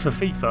as for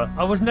FIFA,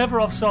 I was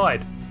never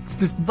offside. It's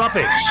just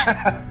rubbish.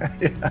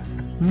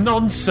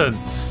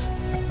 Nonsense.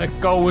 That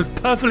goal was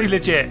perfectly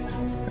legit.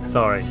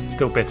 Sorry,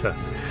 still bitter.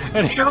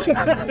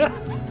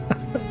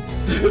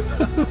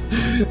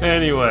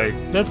 Anyway,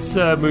 let's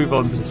move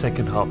on to the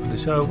second half of the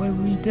show where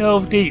we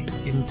delve deep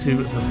into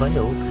the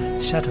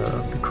Vale Shadow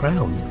of the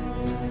Crown.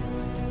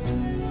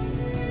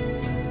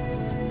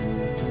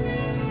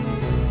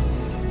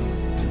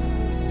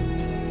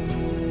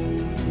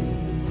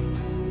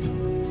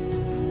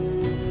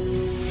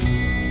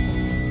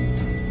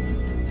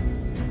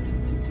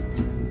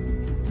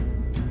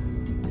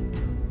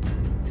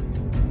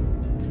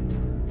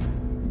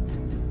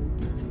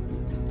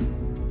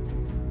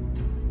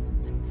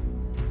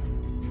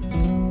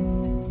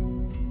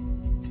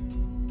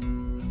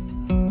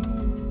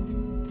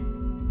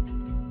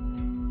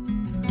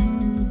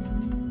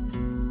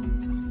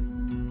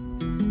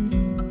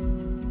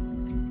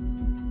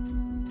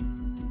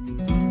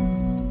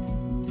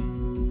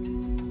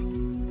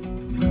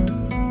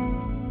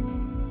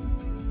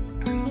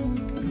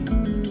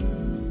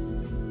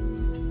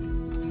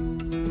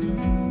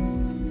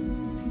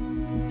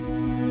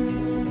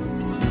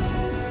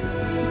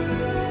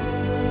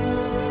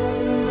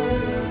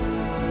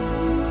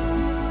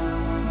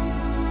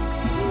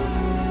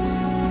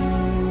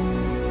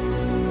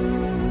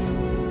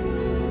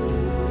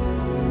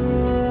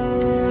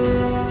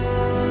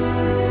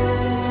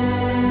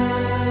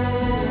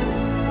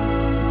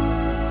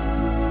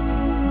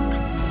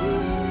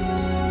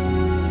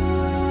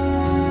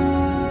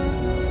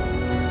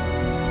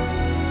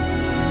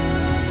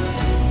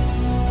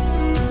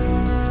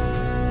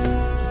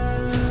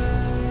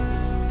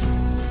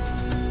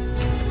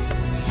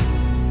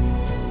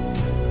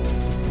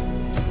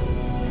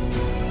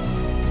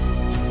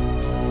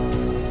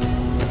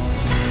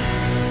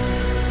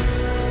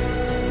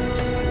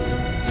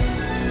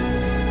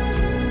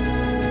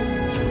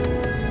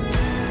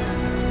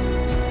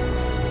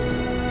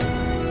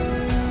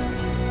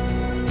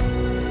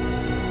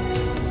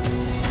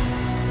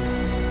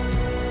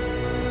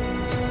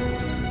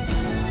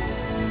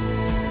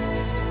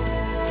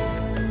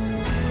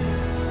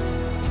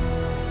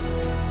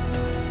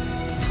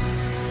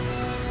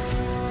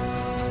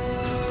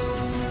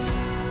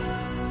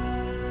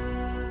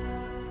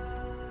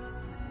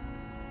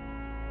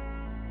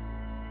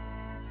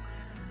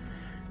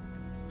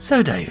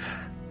 So, Dave,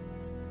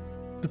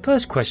 the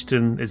first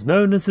question is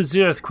known as the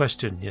 0th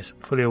question. Yes,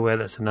 I'm fully aware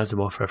that's an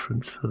Asimov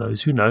reference for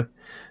those who know.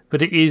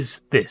 But it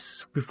is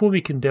this. Before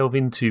we can delve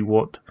into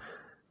what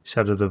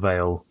Shadow of the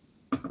Vale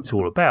is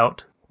all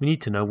about, we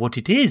need to know what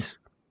it is.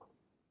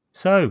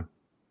 So,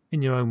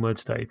 in your own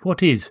words, Dave,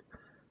 what is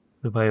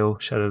the Vale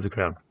Shadow of the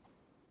Crown?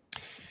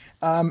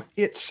 I'm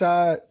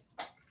trying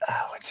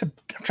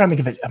to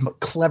think of a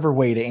clever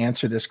way to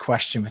answer this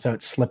question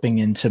without slipping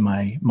into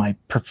my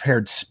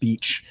prepared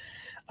speech.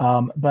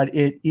 But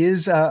it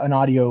is an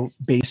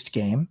audio-based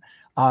game.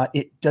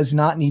 It does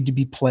not need to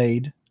be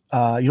played.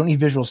 You don't need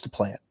visuals to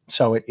play it.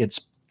 So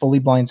it's fully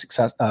blind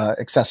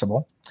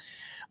accessible.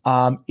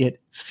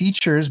 It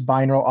features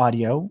binaural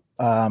audio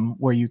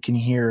where you can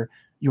hear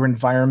your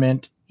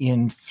environment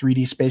in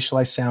 3D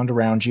spatialized sound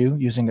around you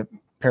using a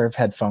pair of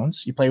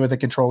headphones. You play with a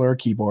controller or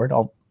keyboard.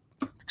 I'll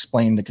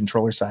explain the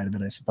controller side of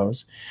it, I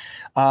suppose,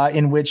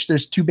 in which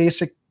there's two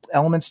basic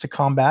elements to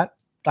combat.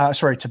 To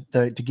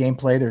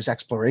gameplay. There's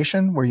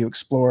exploration, where you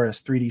explore a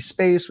 3D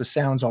space with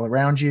sounds all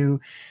around you,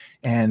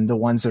 and the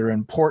ones that are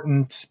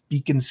important,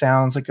 beacon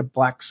sounds like a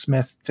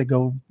blacksmith to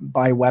go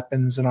buy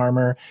weapons and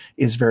armor,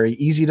 is very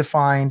easy to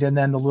find. And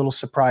then the little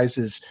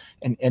surprises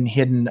and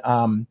hidden,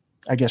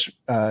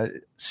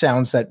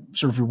 sounds that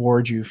sort of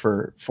reward you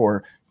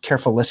for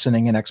careful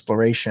listening and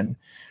exploration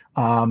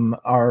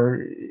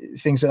are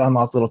things that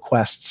unlock little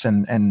quests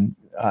and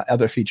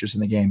other features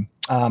in the game.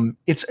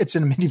 It's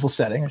in a medieval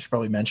setting, I should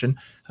probably mention.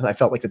 I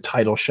felt like the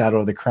title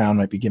Shadow of the Crown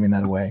might be giving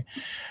that away.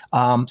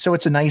 So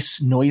it's a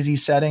nice noisy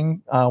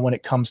setting when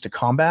it comes to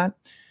combat.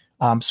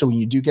 So when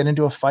you do get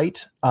into a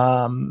fight,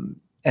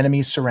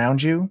 enemies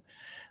surround you.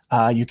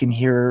 You can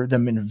hear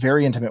them in a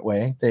very intimate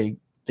way. They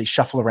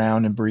shuffle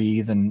around and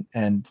breathe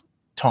and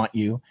taunt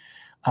you.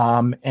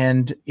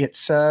 And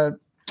it's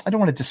I don't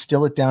want to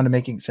distill it down to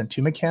making it sound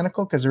too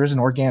mechanical, because there is an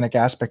organic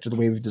aspect to the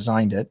way we've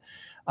designed it.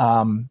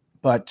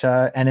 But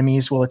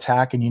enemies will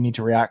attack and you need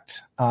to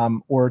react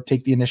or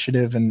take the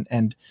initiative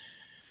and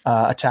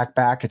attack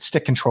back. It's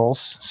stick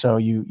controls. So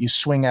you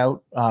swing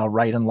out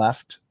right and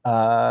left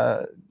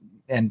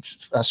and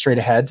straight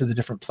ahead to the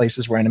different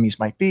places where enemies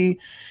might be.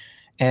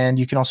 And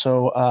you can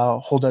also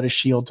hold out a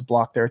shield to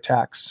block their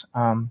attacks.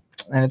 And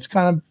it's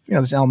kind of,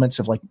 there's elements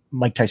of like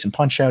Mike Tyson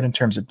Punch-Out in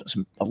terms of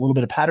a little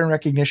bit of pattern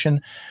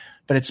recognition,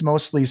 but it's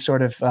mostly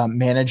sort of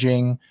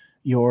managing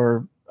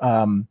your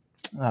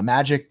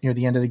magic near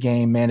the end of the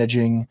game,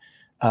 managing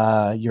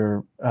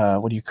your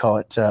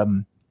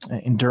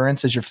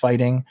endurance as you're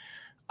fighting,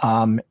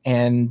 what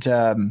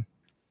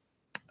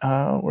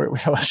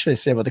should I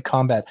say about the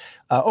combat?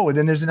 And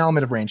then there's an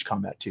element of range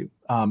combat too,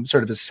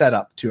 sort of a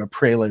setup to a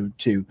prelude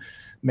to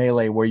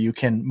melee, where you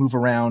can move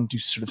around, do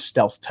sort of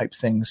stealth type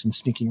things and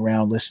sneaking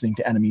around, listening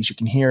to enemies you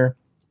can hear,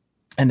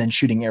 and then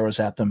shooting arrows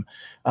at them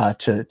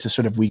to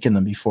sort of weaken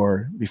them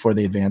before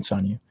they advance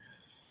on you.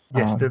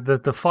 Yes,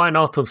 the fine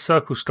art of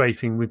circle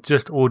strafing with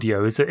just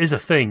audio is a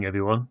thing,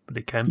 everyone, but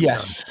it can be done.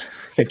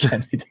 It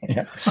can be done.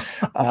 Yeah.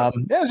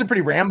 That was a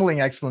pretty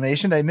rambling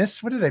explanation.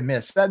 What did I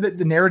miss?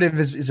 The narrative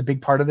is a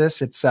big part of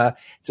this. It's a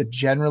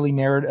generally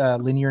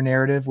linear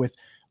narrative with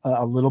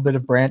a little bit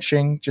of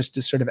branching, just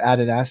to sort of add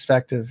an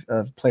aspect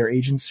of player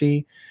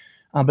agency.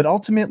 But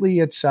ultimately,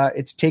 it's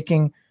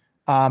taking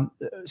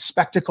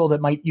spectacle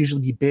that might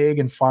usually be big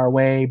and far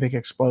away, big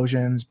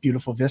explosions,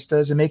 beautiful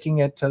vistas, and making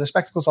it the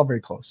spectacle's all very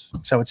close.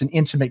 So it's an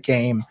intimate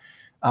game.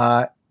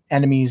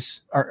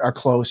 Enemies are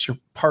close. Your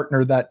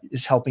partner that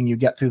is helping you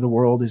get through the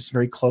world is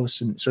very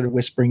close and sort of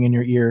whispering in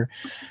your ear.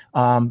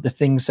 The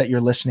things that you're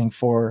listening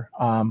for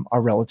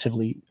are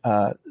relatively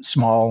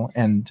small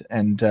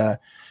you're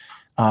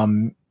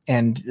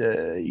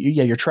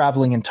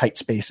traveling in tight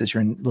spaces.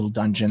 You're in little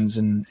dungeons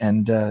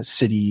and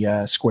city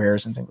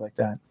squares and things like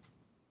that.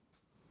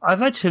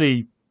 I've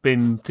actually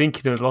been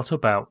thinking a lot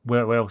about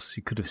where else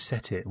you could have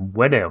set it and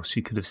when else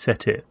you could have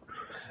set it,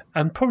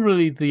 and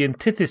probably the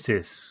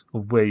antithesis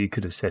of where you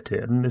could have set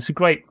it. And it's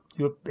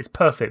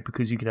perfect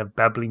because you can have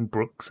babbling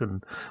brooks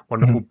and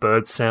wonderful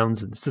bird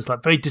sounds, and it's just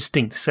like very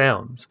distinct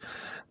sounds.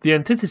 The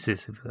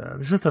antithesis of that,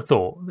 it's just a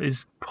thought,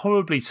 is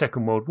probably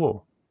Second World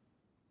War.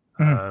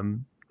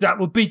 That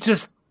would be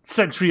just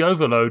sensory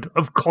overload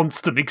of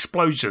constant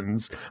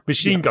explosions,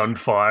 machine gun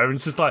fire, and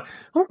it's just like,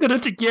 I'm gonna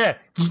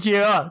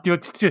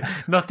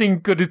nothing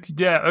good.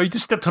 Oh, you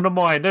just stepped on a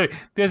mine. No,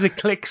 there's a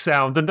click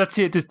sound, and that's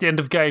it. It's the end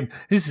of game.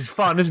 This is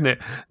fun, isn't it?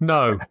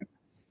 No.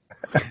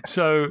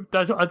 So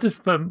I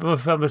just found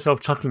myself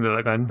chuckling at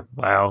that, going,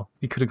 "Wow,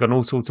 you could have gone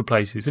all sorts of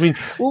places." I mean,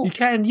 you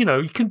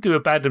can do a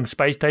Badham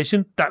space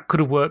station that could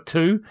have worked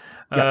too.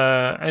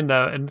 But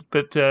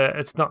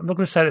it's not. I'm not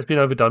going to say it's been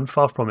overdone.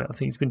 Far from it. I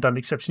think it's been done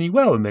exceptionally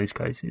well in many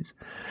cases.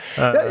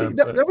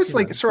 That was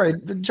sorry,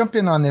 jump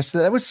in on this.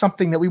 That was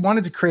something that we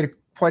wanted to create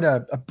quite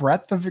a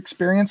breadth of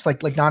experience,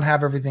 like not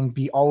have everything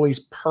be always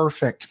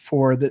perfect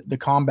for the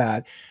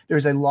combat.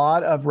 There's a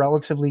lot of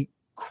relatively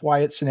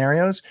quiet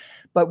scenarios,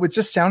 but with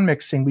just sound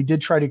mixing, we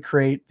did try to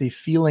create the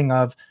feeling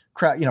of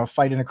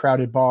fight in a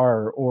crowded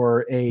bar,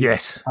 or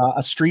Yes.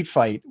 a street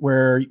fight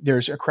where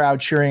there's a crowd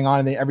cheering on,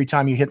 and every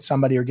time you hit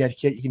somebody or get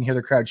hit, you can hear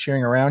the crowd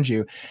cheering around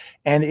you.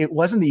 And it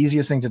wasn't the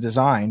easiest thing to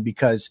design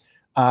because,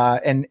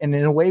 and in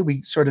a way,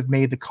 we sort of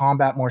made the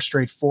combat more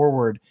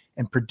straightforward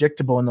and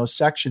predictable in those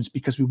sections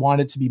because we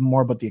wanted to be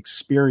more about the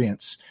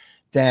experience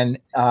than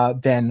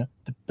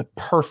the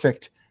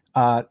perfect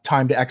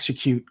time to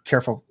execute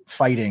careful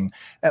fighting,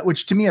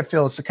 which to me I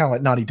feel is kind of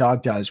what Naughty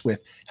Dog does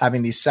with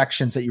having these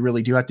sections that you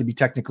really do have to be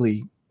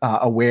technically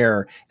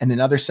aware, and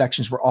then other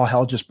sections where all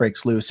hell just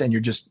breaks loose and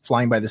you're just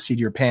flying by the seat of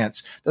your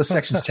pants. Those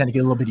sections tend to get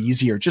a little bit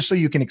easier just so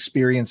you can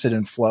experience it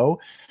and flow.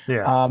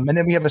 Yeah. And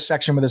then we have a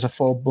section where there's a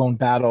full-blown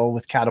battle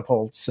with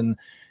catapults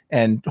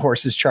and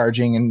horses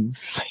charging and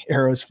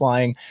arrows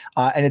flying,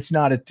 and it's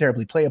not a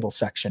terribly playable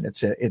section.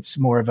 It's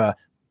more of a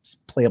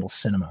playable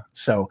cinema.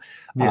 So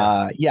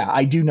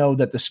I do know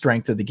that the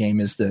strength of the game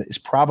is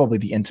probably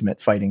the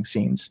intimate fighting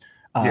scenes.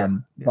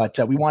 But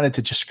we wanted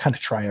to just kind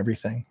of try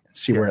everything and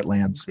see where it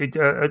lands.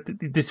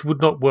 This would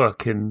not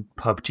work in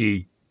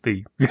PUBG.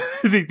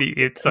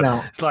 It's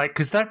like,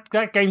 because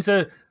that game's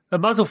a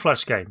muzzle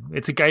flash game.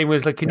 It's a game where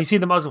it's like, can you see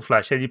the muzzle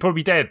flash? And you're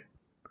probably dead.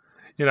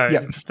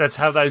 That's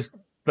how those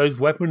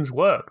weapons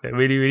work. They're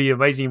really, really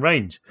amazing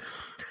range.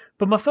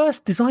 But my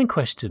first design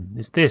question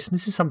is this. And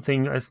this is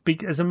something I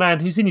speak as a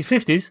man who's in his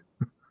 50s.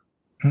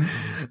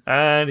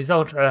 And his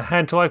old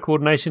hand-to-eye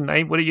coordination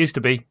ain't what it used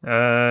to be.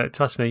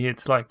 Trust me,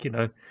 it's like,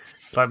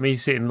 like me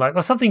sitting like,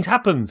 oh, something's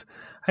happened.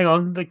 Hang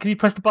on, can you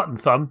press the button,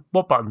 thumb?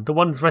 What button? The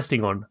one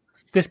resting on.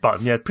 This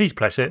button, yeah, please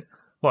press it.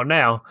 What,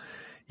 now?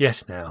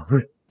 Yes, now.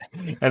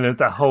 And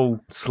that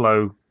whole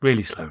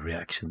really slow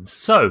reactions.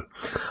 So,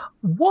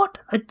 what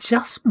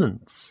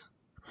adjustments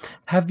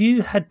have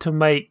you had to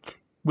make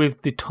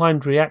with the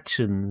timed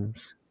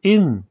reactions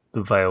in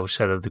the Vale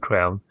Shadow of the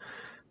Crown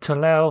to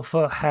allow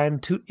for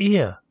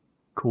hand-to-ear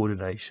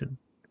coordination?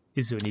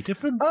 Is there any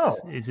difference? Oh.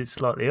 Is it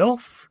slightly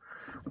off?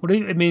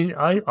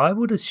 I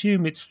would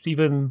assume it's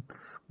even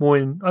more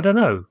in... I don't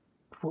know.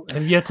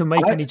 Have you had to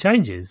make any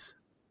changes?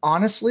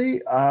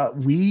 Honestly,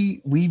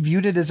 we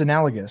viewed it as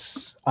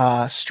analogous,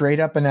 straight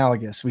up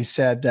analogous. We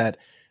said that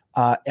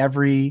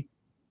every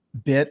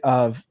bit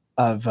of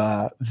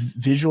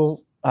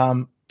visual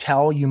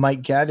tell you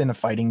might get in a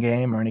fighting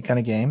game or any kind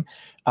of game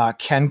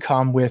can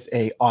come with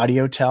a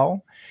audio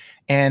tell.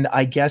 And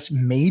I guess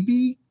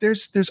maybe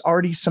there's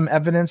already some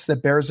evidence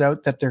that bears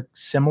out that they're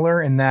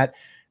similar in that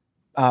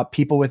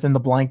people within the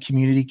blind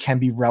community can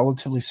be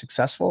relatively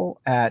successful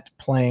at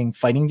playing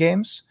fighting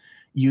games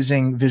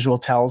using visual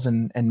tells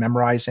and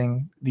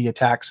memorizing the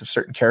attacks of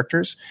certain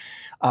characters.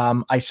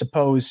 I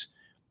suppose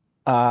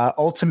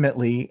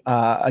ultimately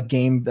a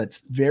game that's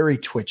very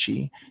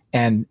twitchy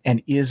and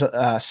is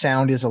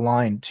sound is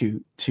aligned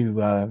to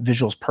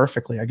visuals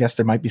perfectly. I guess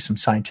there might be some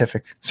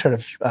scientific sort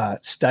of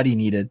study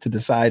needed to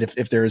decide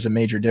if there is a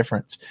major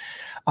difference.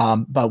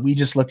 But we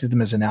just looked at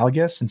them as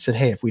analogous and said,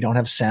 hey, if we don't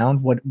have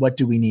sound, what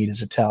do we need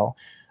as a tell?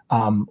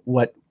 And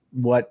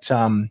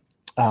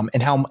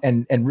how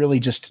and really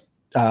just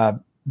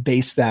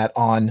base that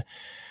on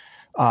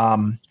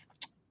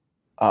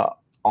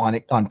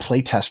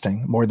play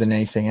testing more than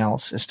anything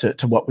else as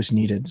to what was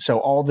needed. So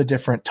all the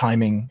different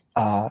timing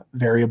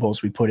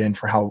variables we put in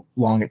for how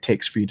long it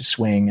takes for you to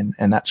swing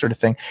and that sort of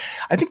thing.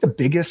 I think the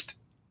biggest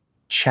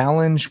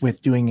challenge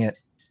with doing it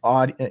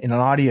in an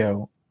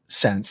audio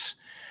sense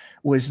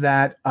was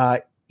that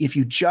if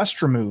you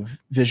just remove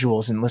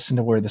visuals and listen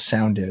to where the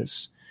sound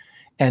is,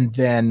 and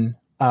then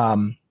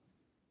and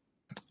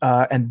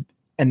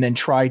then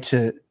try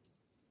to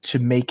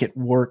make it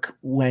work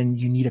when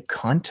you need a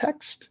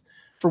context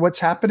for what's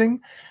happening,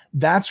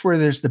 that's where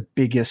there's the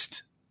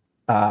biggest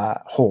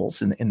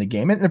holes in the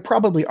game. And there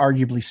probably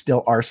arguably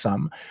still are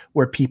some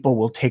where people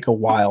will take a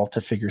while to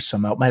figure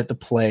some out, might have to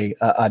play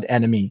an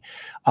enemy.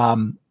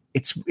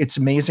 It's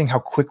amazing how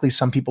quickly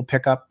some people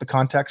pick up the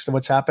context of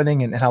what's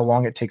happening and how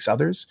long it takes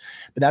others.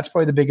 But that's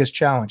probably the biggest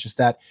challenge, is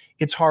that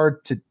it's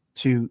hard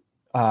to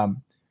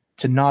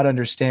not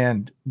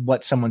understand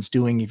what someone's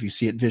doing if you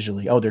see it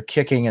visually. Oh, they're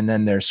kicking and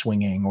then they're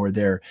swinging, or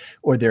they're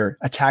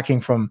attacking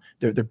from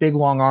their big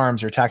long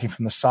arms, or attacking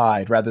from the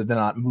side rather than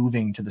not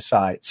moving to the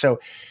side. So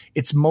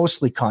it's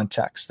mostly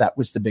context. That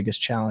was the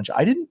biggest challenge.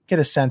 I didn't get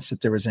a sense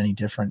that there was any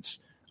difference.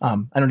 I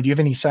don't know. Do you have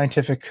any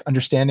scientific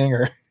understanding,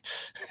 or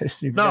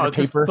no? I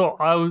just thought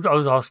I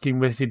was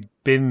asking if there'd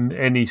been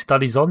any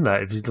studies on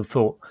that. If you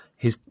thought,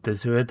 is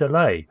there a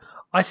delay?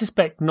 I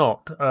suspect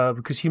not,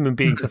 because human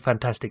beings are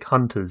fantastic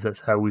hunters.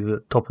 That's how we're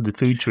at the top of the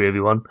food tree,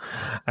 everyone.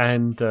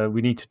 And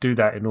we need to do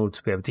that in order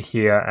to be able to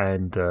hear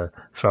and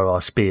throw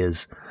our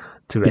spears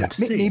to be able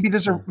to see. Maybe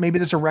there's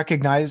a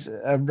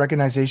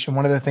recognition.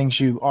 One of the things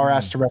you are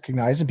asked to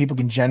recognize, and people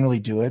can generally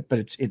do it, but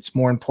it's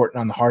more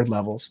important on the hard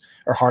levels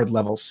or hard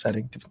levels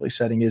difficulty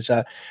setting, is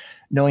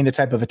knowing the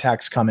type of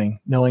attacks coming,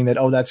 knowing that,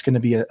 that's going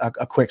to be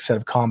a quick set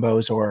of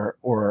combos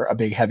or a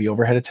big heavy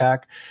overhead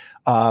attack.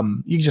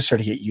 You can just sort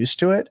of get used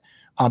to it.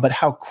 But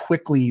how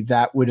quickly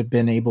that would have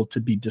been able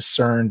to be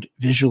discerned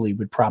visually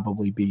would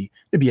probably be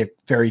a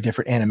very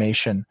different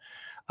animation.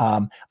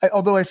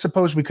 Although I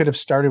suppose we could have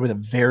started with a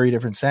very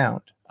different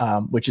sound,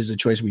 which is a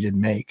choice we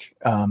didn't make.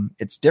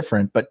 It's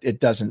different, but it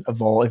doesn't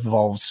evolve. It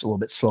evolves a little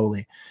bit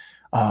slowly.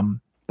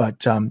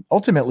 But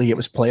ultimately, it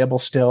was playable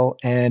still,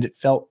 and it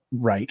felt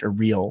right or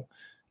real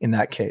in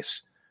that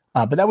case.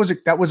 But that was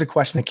a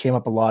question that came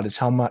up a lot: is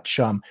how much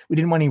we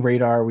didn't want any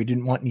radar, we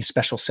didn't want any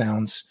special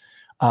sounds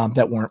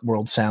that weren't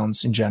world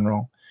sounds in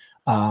general.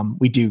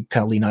 We do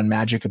kind of lean on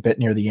magic a bit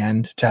near the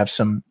end to have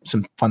some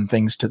fun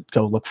things to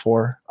go look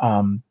for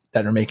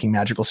that are making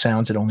magical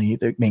sounds that only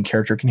the main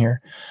character can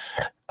hear.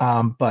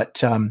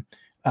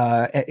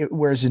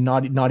 Whereas in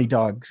Naughty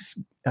Dog's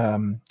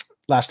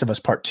Last of Us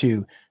Part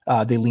 2,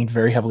 they leaned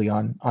very heavily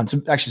on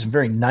some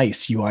very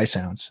nice UI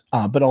sounds.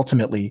 But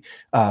ultimately,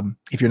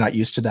 if you're not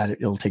used to that,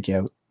 it'll take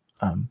you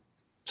out.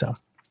 So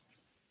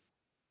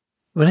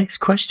the next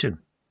question,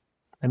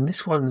 and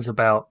this one's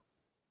about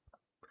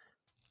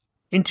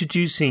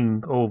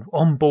introducing or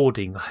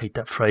onboarding. I hate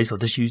that phrase. I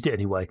just used it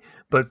anyway.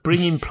 But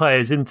bringing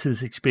players into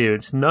this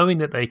experience, knowing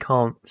that they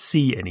can't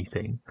see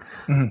anything.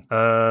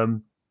 Mm-hmm.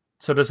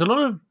 So there's a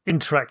lot of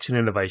interaction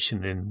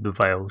innovation in the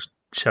Vale's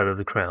Shadow of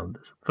the Crown.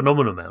 There's a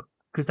phenomenal amount,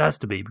 because there has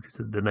to be, because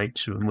of the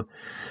nature.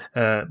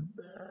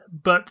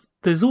 But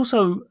there's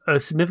also a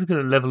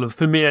significant level of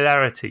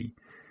familiarity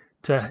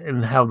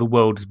in how the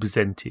world is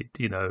presented.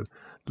 You know,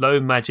 low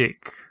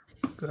magic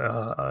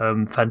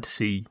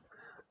fantasy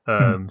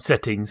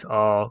settings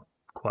are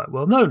quite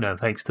well known now,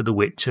 thanks to The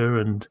Witcher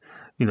and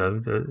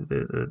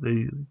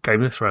the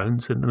Game of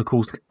Thrones, and of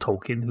course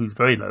Tolkien, who's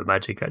very low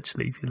magic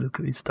actually. If you look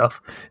at his stuff,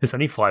 there's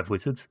only 5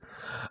 wizards.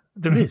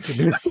 There is,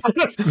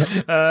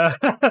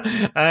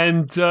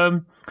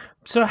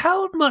 so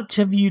how much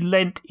have you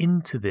lent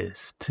into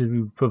this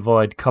to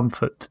provide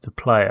comfort to the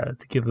player,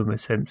 to give them a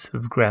sense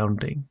of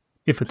grounding,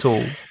 if at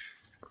all?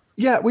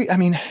 Yeah,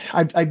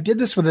 I did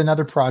this with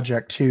another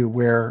project too,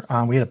 where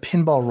we had a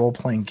pinball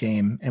role-playing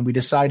game, and we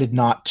decided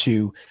not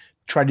to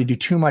try to do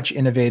too much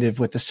innovative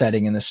with the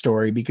setting and the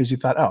story, because we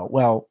thought, oh,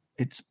 well,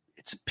 it's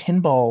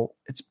pinball.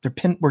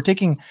 We're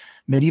taking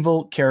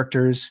medieval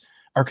characters,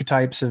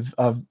 archetypes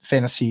of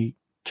fantasy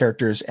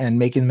characters, and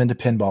making them into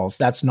pinballs.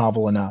 That's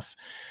novel enough.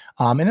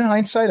 And in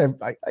hindsight,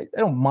 I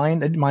don't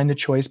mind. I didn't mind the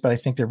choice, but I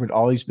think there would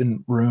always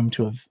been room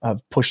to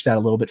have pushed that a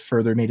little bit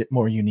further, made it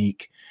more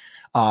unique.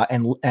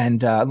 And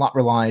not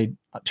rely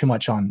too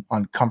much on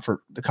the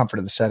comfort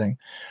of the setting.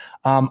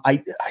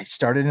 I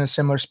started in a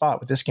similar spot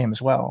with this game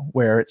as well,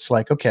 where it's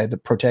like, okay, the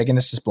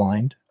protagonist is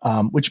blind,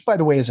 which, by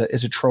the way, is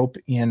a trope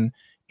in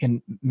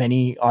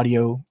many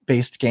audio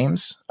based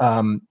games,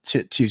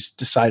 to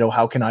decide, oh,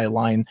 how can I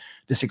align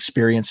this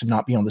experience of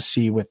not being able to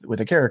see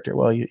with a character?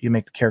 Well, you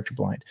make the character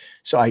blind.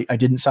 So I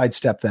didn't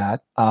sidestep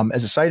that.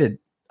 As a sighted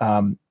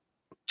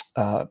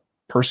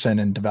person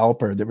and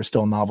developer, there was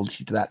still a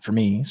novelty to that for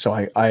me. So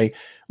I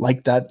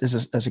liked that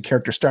as a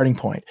character starting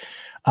point.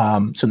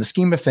 So in the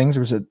scheme of things,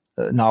 there was a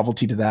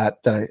novelty to that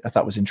I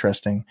thought was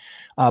interesting.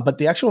 But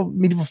the actual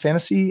medieval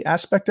fantasy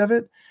aspect of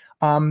it,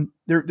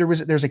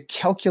 there's a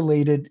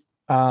calculated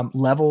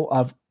level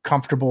of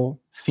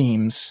comfortable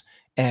themes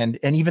and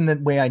even the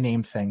way I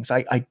name things.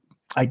 I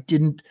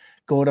didn't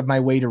go out of my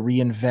way to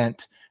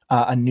reinvent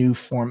a new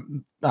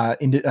form,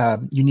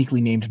 uniquely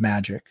named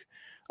magic.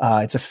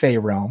 It's a Fey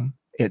realm.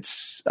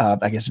 It's,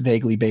 I guess,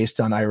 vaguely based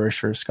on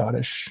Irish or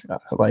Scottish,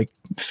 like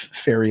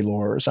fairy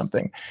lore or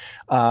something.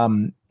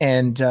 It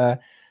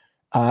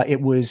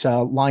was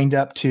lined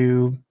up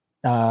to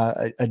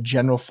a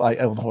general,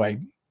 although I,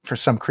 for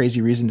some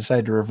crazy reason,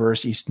 decided to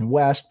reverse East and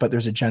West, but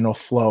there's a general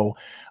flow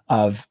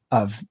of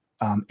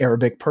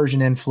Arabic,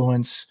 Persian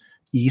influence,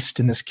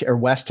 East in this, or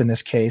West in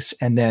this case,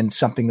 and then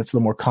something that's a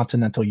little more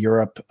continental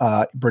Europe,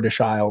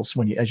 British Isles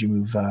as you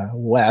move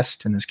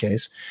west in this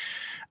case.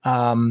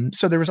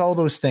 So there was all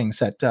those things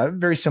that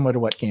very similar to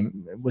what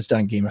was done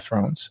in Game of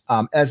Thrones,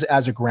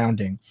 as a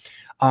grounding.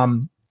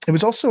 It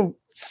was also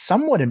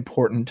somewhat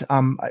important.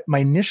 My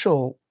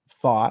initial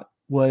thought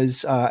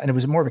was, and it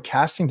was more of a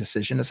casting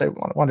decision, as I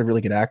wanted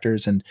really good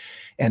actors, and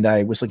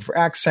I was looking for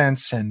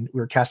accents, and we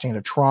were casting out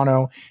of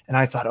Toronto, and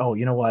I thought, oh,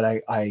 you know what,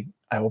 I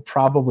will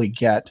probably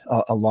get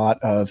a lot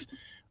of.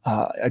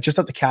 I just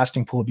thought the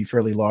casting pool would be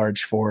fairly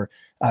large for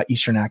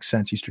Eastern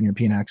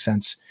European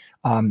accents.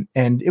 And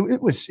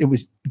it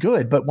was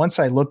good. But once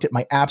I looked at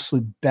my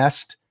absolute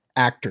best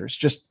actors,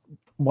 just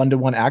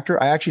one-to-one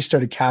actor, I actually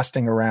started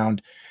casting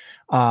around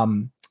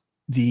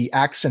the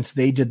accents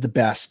they did the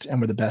best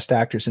and were the best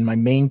actors. And my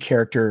main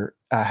character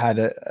had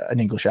an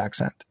English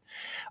accent.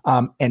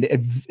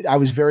 I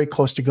was very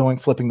close to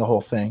flipping the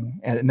whole thing,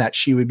 and that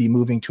she would be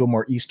moving to a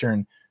more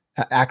Eastern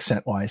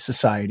accent-wise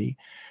society.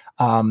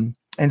 And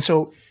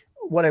so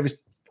what I was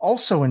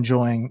also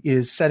enjoying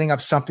is setting up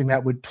something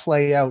that would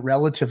play out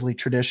relatively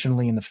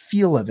traditionally in the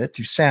feel of it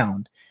through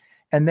sound,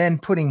 and then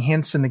putting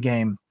hints in the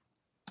game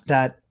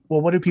that,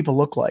 well, what do people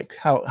look like?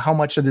 How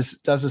much of this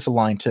does this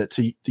align to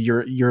the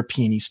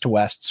European East to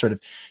West sort of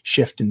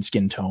shift in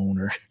skin tone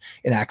or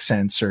in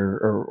accents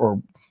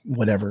or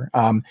whatever.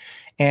 So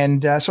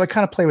I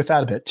kind of play with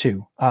that a bit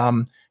too.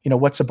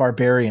 What's a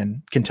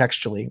barbarian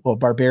contextually? Well,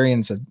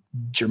 barbarian's a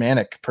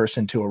Germanic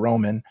person to a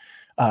Roman,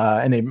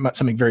 and they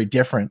something very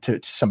different to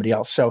somebody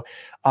else. So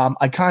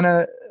I kind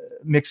of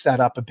mixed that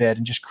up a bit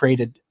and just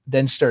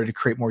started to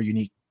create more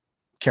unique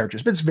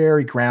characters, but it's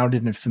very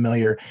grounded and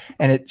familiar,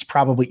 and it's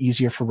probably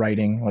easier for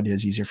writing. Well, it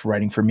is easier for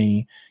writing for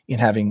me in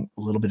having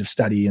a little bit of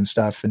study and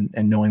stuff and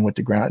knowing what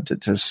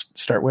to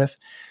start with.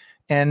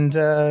 And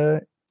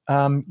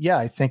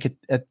I think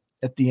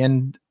at the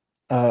end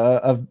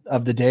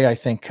of the day, I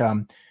think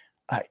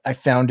I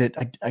found it.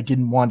 I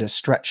didn't want to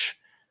stretch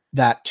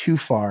that too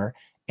far,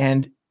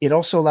 and it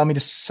also allowed me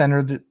to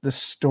center the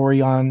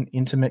story on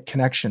intimate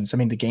connections. I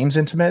mean, the game's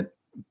intimate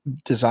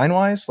design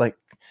wise,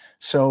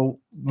 so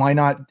why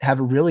not have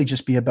it really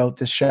just be about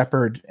this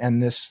shepherd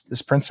and this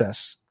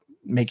princess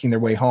making their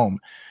way home?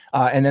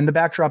 And then the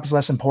backdrop is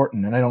less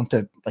important. And I don't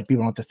have to,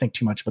 people don't have to think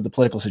too much about the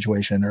political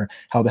situation or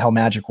how the hell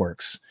magic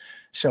works.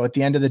 So at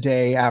the end of the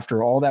day,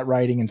 after all that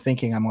writing and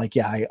thinking, I'm like,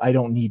 yeah, I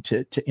don't need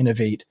to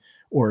innovate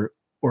or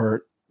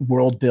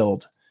world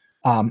build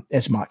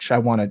as much. I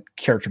want to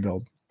character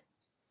build.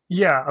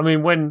 Yeah, I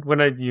mean, when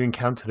you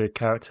encounter the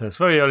character, it's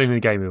very early in the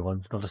game, everyone.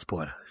 It's not a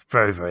spoiler. It's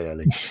very, very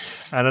early.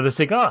 And I just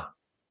think,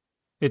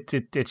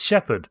 it's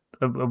Shepard.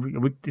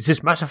 Is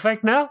this Mass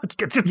Effect now? It's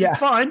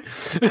fine.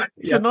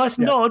 It's a nice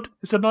nod.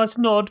 It's a nice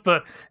nod,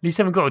 but at least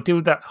I haven't got to deal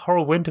with that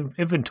horrible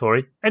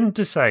inventory. And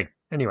just saying.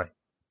 Anyway,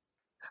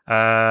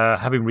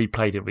 having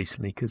replayed it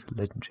recently because of the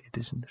Legendary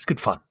Edition, it's good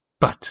fun.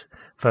 But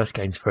first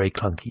game's very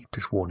clunky,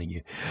 just warning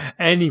you.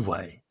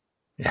 Anyway,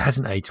 it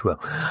hasn't aged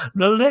well.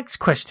 The next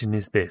question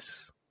is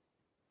this.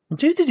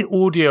 Due to the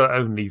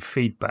audio-only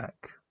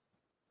feedback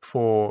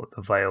for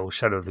the Vale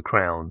Shadow of the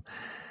Crown,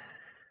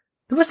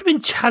 there must have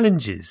been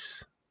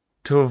challenges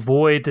to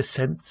avoid a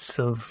sense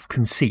of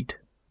conceit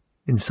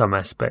in some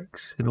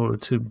aspects in order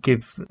to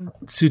give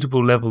a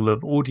suitable level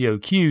of audio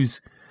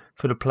cues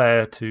for the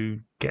player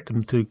to get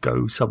them to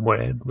go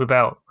somewhere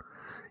without,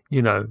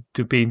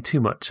 to being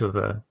too much of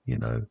a,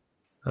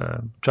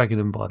 dragging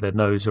them by their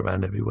nose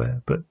around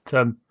everywhere. But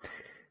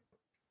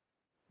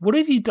what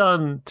have you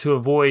done to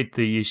avoid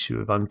the issue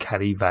of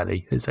uncanny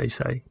valley, as they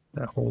say,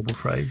 that horrible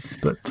phrase?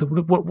 But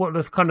what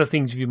are the kind of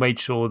things have you made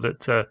sure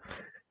that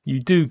you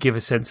do give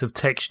a sense of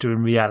texture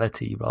and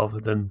reality rather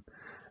than,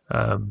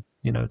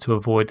 to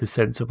avoid the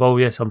sense of, oh,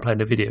 yes, I'm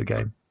playing a video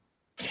game?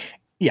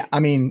 Yeah,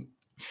 I mean,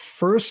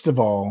 first of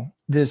all,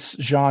 this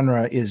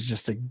genre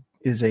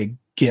is a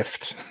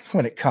gift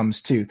when it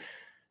comes to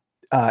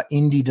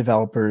indie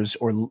developers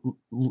or,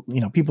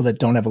 people that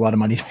don't have a lot of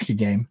money to make a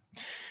game.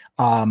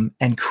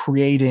 And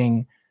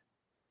creating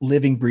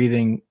living,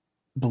 breathing,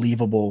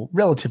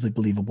 relatively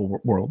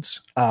believable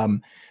worlds.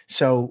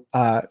 So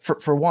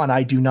for one,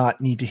 I do not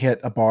need to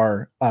hit a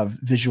bar of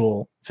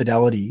visual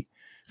fidelity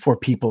for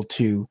people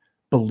to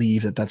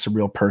believe that that's a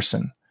real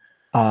person.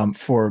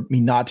 For me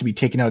not to be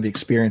taken out of the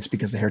experience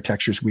because the hair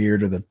texture is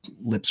weird or the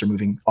lips are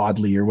moving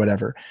oddly or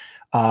whatever.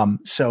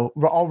 So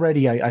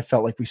already I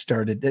felt like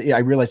I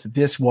realized that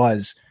this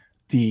was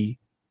the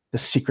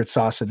secret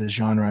sauce of this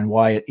genre and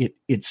why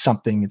it's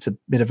a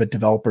bit of a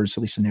developer's,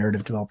 at least a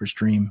narrative developer's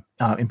dream,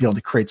 and be able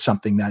to create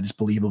something that is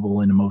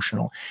believable and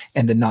emotional,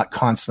 and then not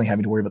constantly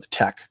having to worry about the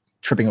tech,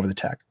 tripping over the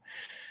tech.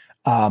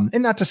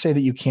 And not to say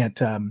that you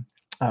can't,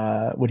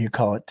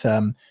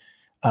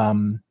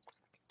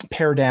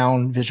 pare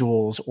down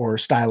visuals or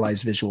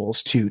stylize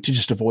visuals to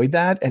just avoid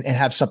that and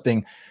have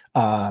something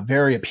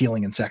very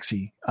appealing and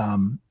sexy,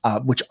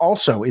 which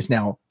also is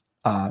now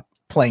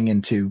playing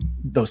into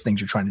those things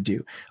you're trying to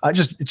do.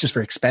 It's just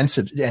very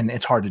expensive and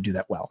it's hard to do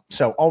that well.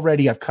 So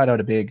already I've cut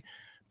out a big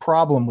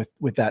problem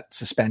with that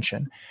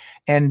suspension.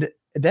 And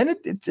then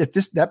at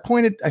that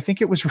point, I think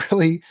it was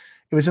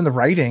in the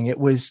writing. It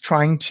was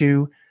trying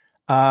to,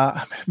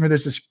 I remember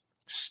there's this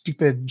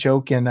stupid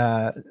joke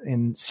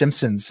in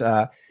Simpsons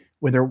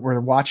where we're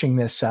watching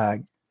this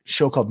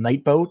show called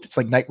Night Boat. It's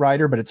like Knight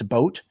Rider, but it's a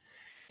boat.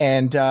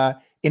 And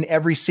in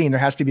every scene, there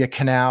has to be a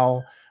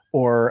canal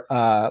or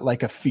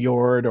like a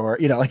fjord, or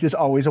there's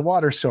always a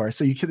water source.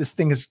 So this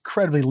thing is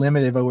incredibly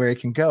limited by where it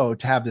can go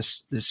to have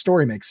this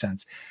story make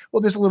sense. Well,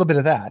 there's a little bit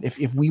of that.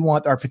 If we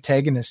want our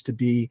protagonist to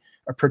be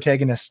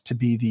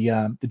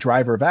the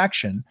driver of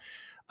action,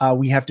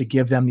 we have to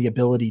give them the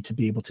ability to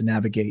be able to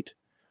navigate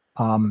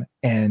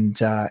and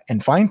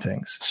find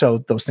things. So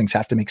those things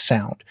have to make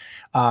sound.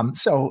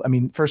 So I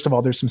mean, first of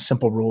all, there's some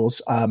simple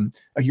rules. A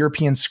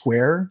European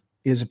square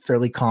is a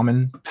fairly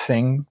common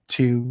thing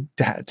to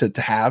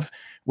have,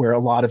 where a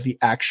lot of the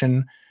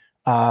action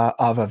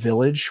of a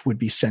village would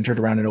be centered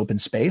around an open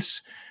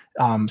space.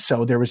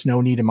 So there was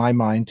no need in my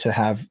mind to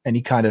have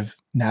any kind of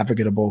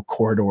navigable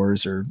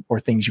corridors or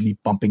things you'd be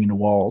bumping into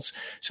walls.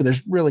 So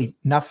there's really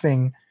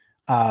nothing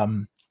not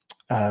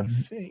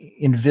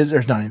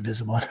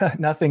invisible,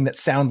 nothing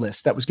that's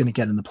soundless that was going to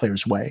get in the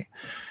player's way.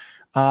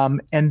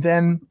 And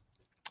then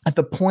at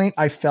the point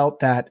I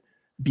felt that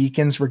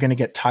beacons were going to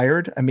get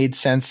tired, it made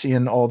sense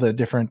in all the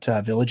different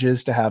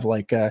villages to have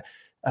like a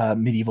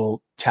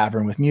medieval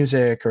tavern with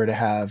music, or to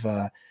have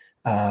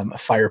a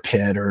fire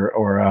pit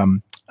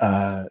or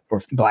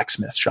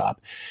blacksmith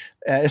shop.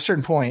 At a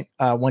certain point,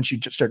 once you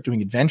just start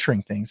doing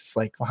adventuring things, it's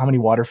like, well, how many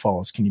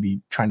waterfalls can you be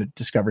trying to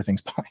discover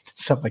things behind,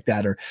 stuff like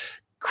that, or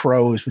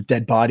crows with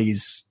dead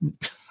bodies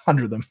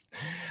under them.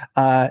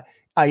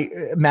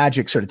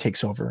 Magic sort of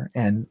takes over,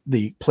 and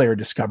the player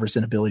discovers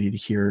an ability to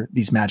hear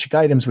these magic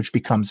items, which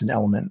becomes an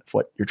element of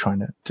what you're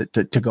trying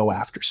to go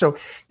after. So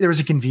there was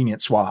a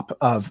convenient swap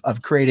of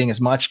creating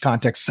as much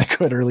context as I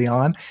could early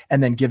on,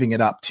 and then giving it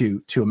up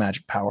to a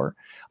magic power.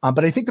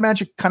 But I think the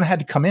magic kind of had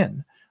to come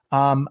in.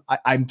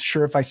 I'm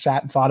sure if I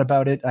sat and thought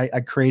about it,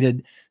 I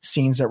created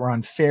scenes that were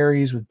on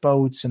ferries with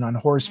boats and on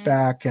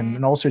horseback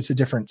and all sorts of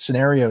different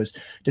scenarios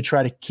to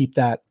try to keep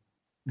that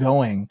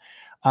going.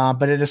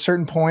 But at a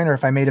certain point, or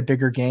if I made a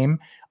bigger game,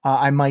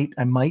 I might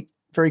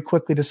very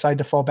quickly decide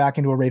to fall back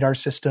into a radar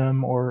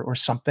system or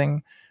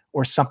something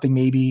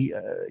maybe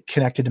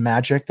connected to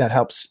magic that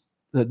helps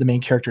the main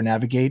character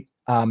navigate.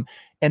 And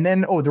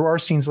then, there are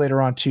scenes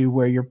later on too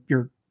where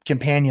your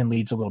companion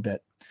leads a little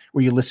bit,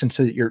 where you listen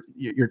to your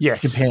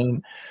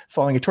companion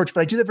following a torch.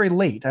 But I do that very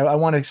late. I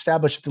want to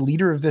establish that the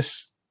leader of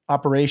this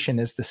operation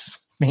is this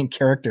main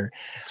character,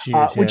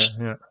 which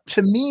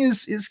to me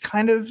is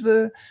kind of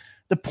the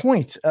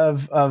point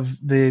of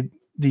the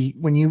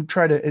when you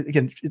try to,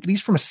 again, at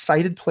least from a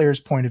sighted player's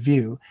point of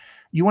view,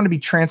 you want to be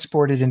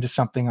transported into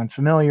something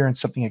unfamiliar and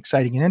something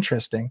exciting and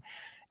interesting.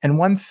 And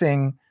one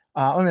thing,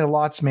 a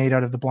lot's made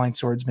out of the blind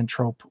swordsman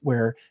trope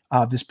where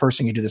this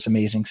person can do this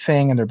amazing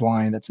thing and they're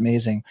blind. That's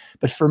amazing.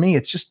 But for me,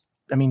 it's just,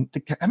 having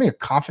a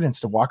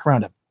confidence to walk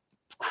around a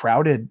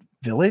crowded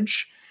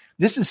village.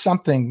 This is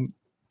something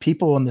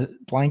people in the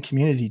blind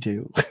community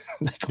do.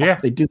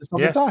 They do this all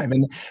the time,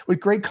 and with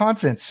great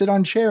confidence, sit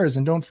on chairs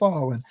and don't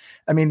fall.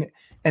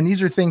 And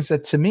these are things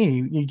that, to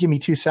me, you give me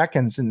 2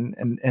 seconds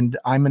and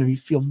I'm going to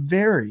feel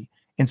very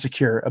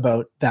insecure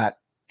about that.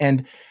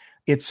 And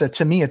it's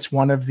to me, it's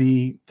one of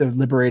the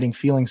liberating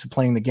feelings of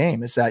playing the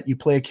game, is that you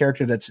play a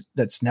character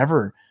that's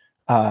never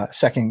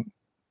second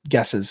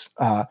guesses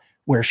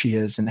where she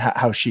is and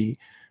how she,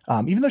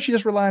 even though she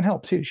does rely on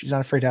help too. She's not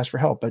afraid to ask for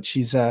help, but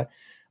she's her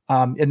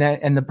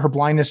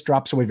blindness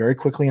drops away very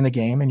quickly in the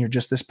game, and you're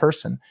just this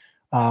person.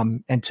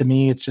 And to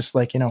me, it's just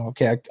like,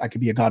 okay, I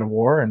could be a god of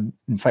war and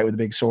fight with a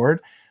big sword,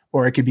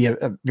 or I could be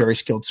a very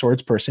skilled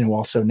swords person who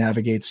also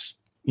navigates,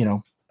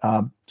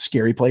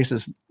 scary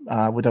places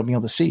without being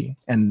able to see.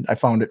 And I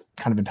found it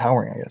kind of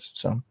empowering, I guess.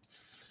 So,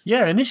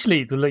 yeah,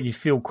 initially it will let you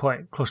feel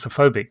quite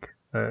claustrophobic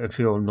if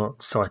you're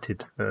not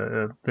sighted.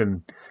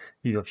 Then,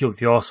 if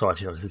you are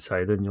sighted, I should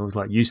say, then you're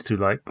like used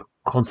to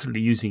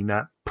constantly using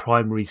that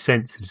primary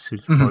sense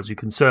as far as you're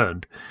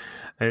concerned.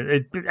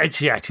 It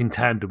actually acts in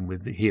tandem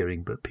with the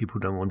hearing, but people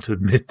don't want to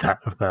admit that,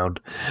 I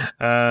found.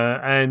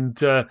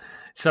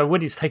 So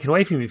when it's taken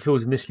away from you, it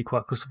feels initially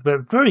quite claustrophobic,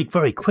 but very,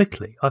 very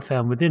quickly, I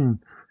found within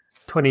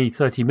 20,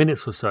 30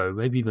 minutes or so,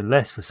 maybe even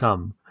less for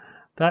some,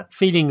 that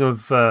feeling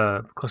of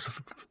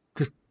claustrophobic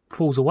just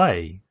falls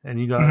away, and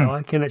you go, oh,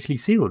 I can actually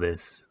see all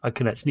this. I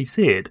can actually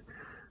see it.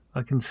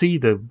 I can see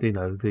the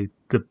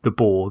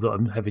boar that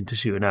I'm having to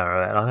shoot an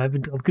arrow at.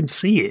 I can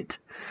see it,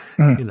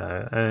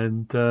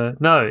 and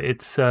no,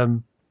 it's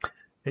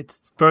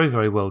very,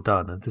 very well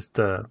done. And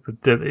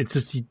it's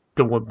just you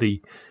don't want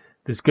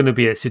there's going to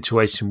be a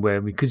situation where,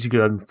 because you've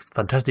got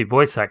fantastic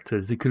voice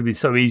actors, it could be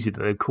so easy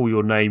that they call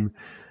your name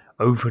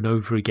over and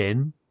over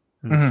again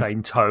in the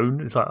same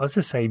tone. It's like, that's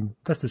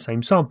the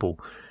same sample.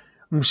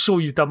 I'm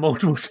sure you've done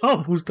multiple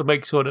samples to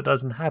make sure that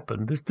doesn't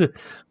happen.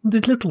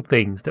 There's little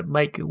things that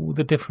make all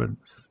the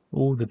difference.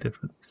 All the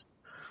difference.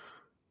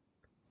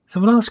 So,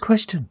 last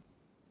question.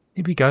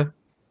 Here we go.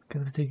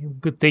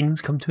 Good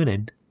things come to an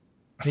end.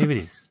 Here it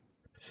is.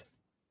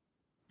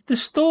 The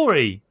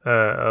story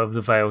of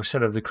the Vale,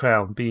 Shadow of the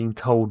Crown, being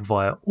told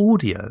via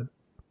audio.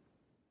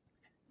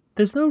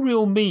 There's no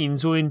real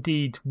means or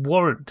indeed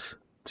warrant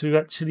to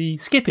actually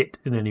skip it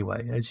in any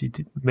way, as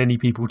many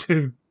people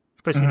do,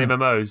 especially in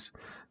MMOs.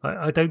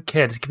 I don't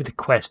care. Just give me the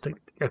quest.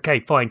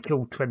 Okay, fine.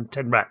 Kill 10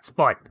 rats.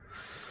 Fine.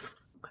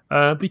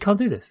 But you can't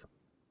do this.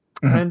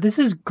 And this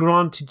has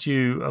granted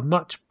you a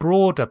much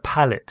broader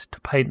palette to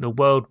paint the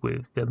world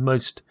with than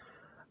most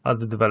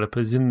other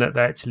developers, in that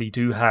they actually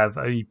do have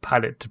a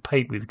palette to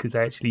paint with, because they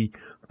actually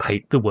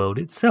paint the world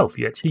itself.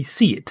 You actually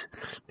see it.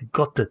 They've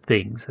got the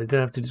things. They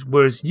don't have to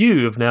whereas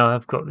you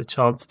have got the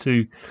chance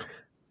to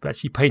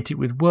actually paint it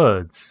with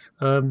words.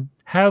 How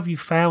have you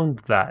found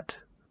that?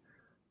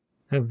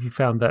 Have you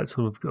found that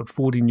sort of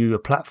affording you a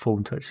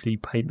platform to actually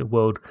paint the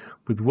world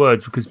with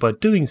words? Because by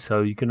doing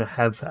so, you're going to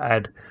have to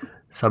add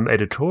some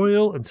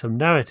editorial and some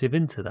narrative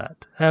into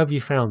that. How have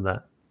you found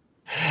that?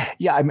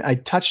 Yeah, I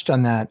touched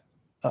on that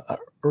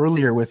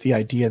earlier with the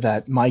idea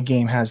that my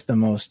game has the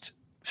most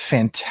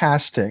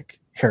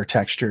fantastic hair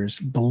textures,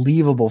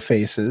 believable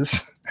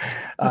faces.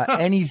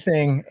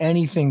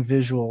 Anything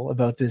visual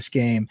about this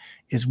game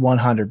is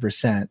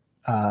 100%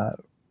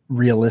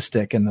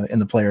 realistic in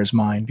the player's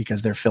mind,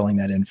 because they're filling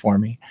that in for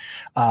me.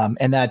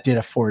 And that did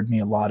afford me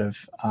a lot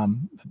of,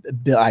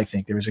 I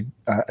think there was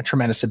a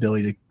tremendous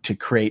ability to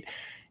create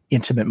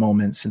intimate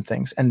moments and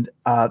things. And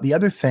the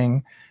other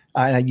thing,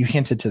 and you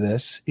hinted to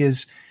this,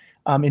 is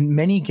in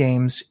many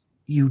games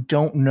you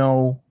don't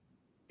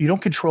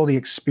control the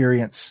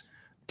experience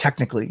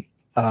technically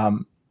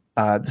the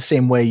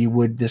same way you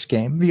would this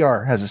game.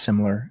 VR has a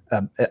similar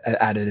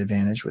added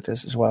advantage with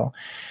this as well,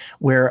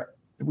 where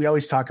we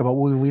always talk about,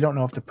 well, we don't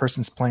know if the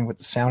person's playing with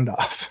the sound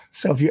off.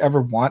 So if you ever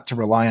want to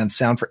rely on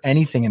sound for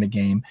anything in a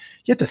game,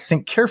 you have to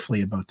think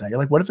carefully about that. You're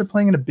like, what if they're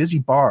playing in a busy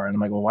bar? And I'm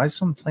like, well, why is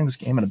someone playing this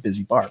game in a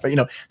busy bar? But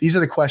these are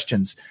the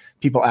questions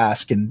people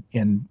ask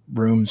in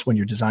rooms when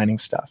you're designing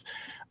stuff.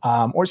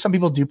 Or some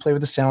people do play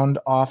with the sound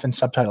off and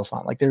subtitles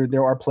on. Like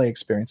there are play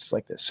experiences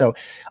like this. So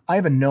I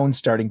have a known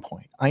starting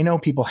point. I know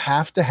people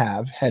have to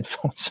have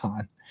headphones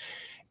on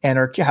and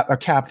are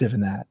captive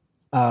in that.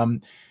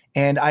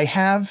 And I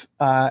have,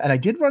 and I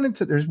did run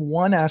into, there's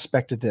one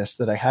aspect of this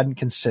that I hadn't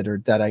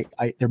considered that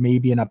there may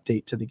be an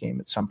update to the game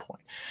at some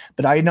point,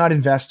 but I had not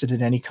invested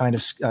in any kind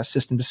of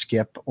system to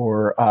skip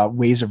or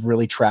ways of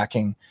really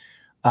tracking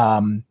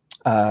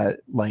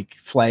like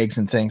flags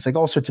and things. Like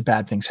all sorts of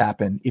bad things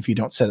happen if you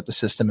don't set up the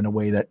system in a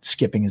way that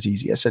skipping is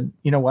easy. I said,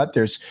 you know what,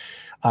 there's,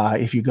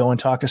 if you go and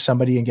talk to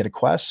somebody and get a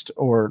quest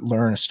or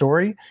learn a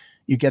story,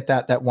 you get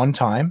that one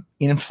time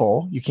in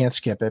full, you can't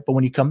skip it. But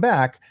when you come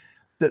back,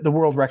 the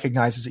world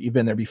recognizes that you've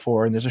been there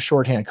before, and there's a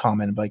shorthand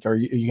comment like, are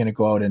you going to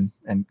go out and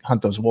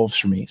hunt those wolves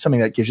for me? Something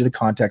that gives you the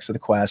context of the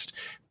quest,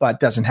 but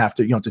doesn't have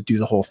to, you don't have to do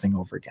the whole thing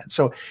over again.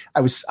 So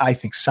I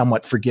think,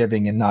 somewhat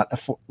forgiving and not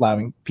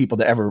allowing people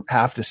to ever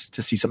have to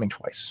see something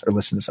twice or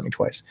listen to something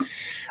twice.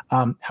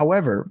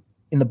 However,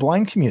 in the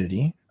blind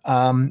community,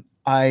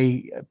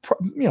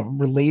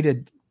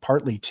 related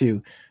partly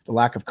to the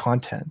lack of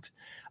content,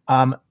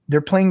 they're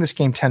playing this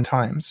game 10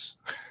 times.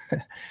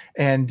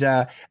 And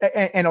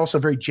also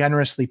very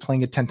generously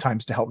playing it 10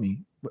 times to help me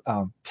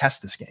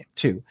test this game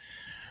too.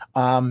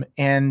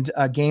 And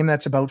a game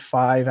that's about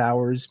 5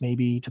 hours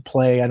maybe to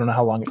play. I don't know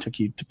how long it took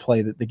you to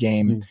play the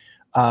game.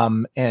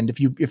 And if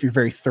you're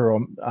very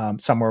thorough,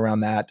 somewhere around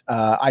that,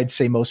 I'd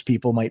say most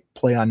people might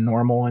play on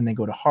normal and then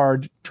go to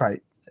hard, try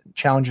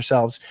challenge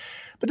yourselves.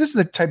 But this is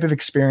the type of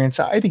experience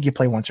I think you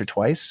play once or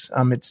twice.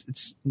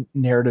 It's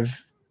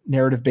narrative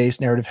based,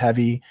 narrative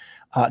heavy.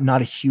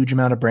 Not a huge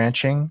amount of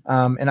branching.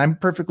 And I'm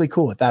perfectly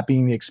cool with that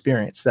being the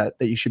experience that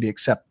you should be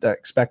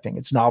expecting.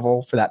 It's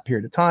novel for that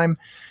period of time.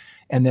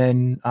 And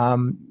then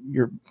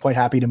you're quite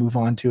happy to move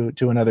on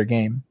to another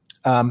game.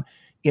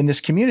 In this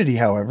community,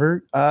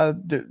 however,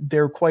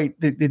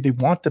 they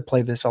want to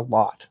play this a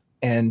lot.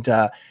 And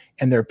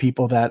there are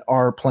people that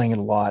are playing it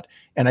a lot.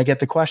 And I get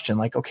the question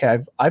like, okay,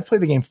 I've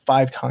played the game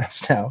 5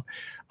 times now.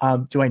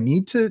 Do I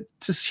need to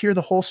hear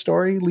the whole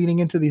story leading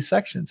into these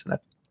sections?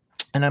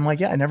 And I'm like,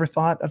 yeah, I never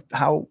thought of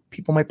how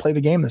people might play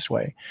the game this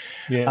way.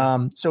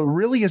 Yeah. So it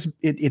really is,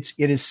 it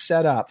is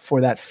set up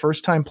for that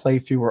first time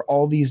playthrough where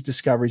all these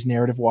discoveries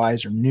narrative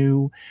wise are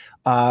new,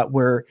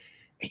 where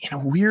in a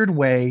weird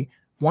way,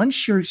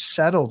 once you're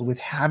settled with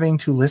having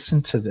to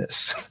listen to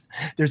this,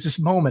 there's this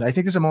moment, I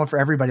think there's a moment for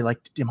everybody. Like,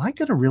 am I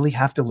going to really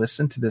have to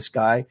listen to this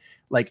guy?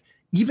 Like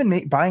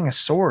even buying a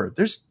sword,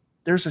 there's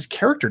a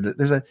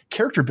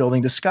character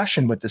building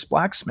discussion with this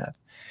blacksmith.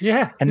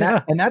 Yeah. And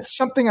that's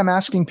something I'm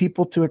asking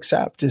people to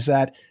accept is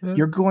that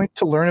you're going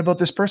to learn about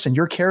this person.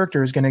 Your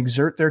character is going to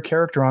exert their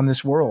character on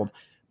this world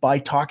by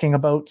talking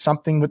about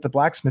something with the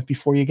blacksmith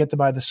before you get to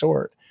buy the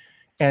sword.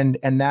 And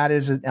that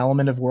is an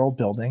element of world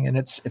building. And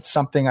it's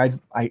something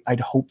I'd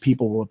hope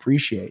people will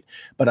appreciate,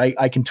 but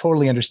I can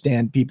totally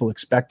understand people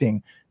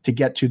expecting to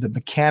get to the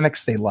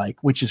mechanics they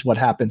like, which is what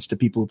happens to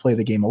people who play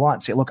the game a lot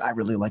and say, look, I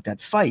really like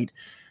that fight,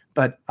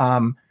 but I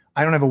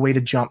don't have a way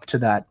to jump to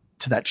that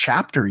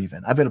chapter.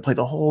 Even I've got to play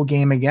the whole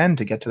game again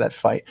to get to that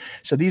fight.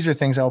 So these are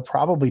things I'll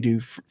probably do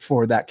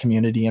for that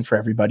community and for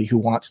everybody who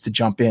wants to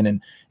jump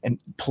in and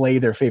play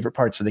their favorite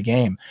parts of the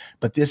game.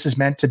 But this is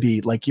meant to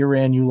be like you're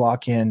in, you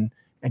lock in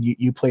and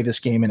you play this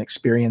game and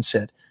experience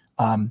it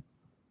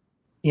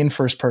in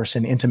first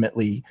person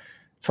intimately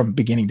from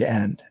beginning to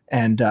end.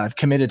 And I've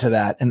committed to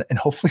that and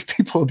hopefully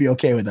people will be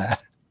okay with that.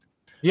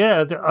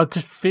 Yeah. I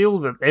just feel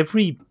that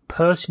every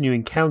person you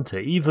encounter,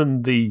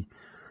 even the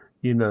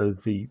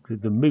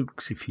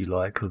mooks, if you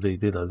like, or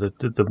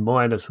the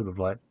minor sort of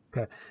like,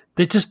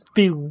 they just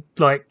feel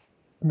like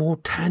more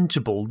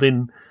tangible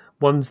than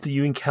ones that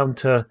you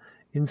encounter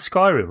in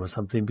Skyrim or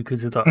something,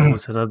 because it's like, oh,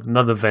 it's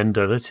another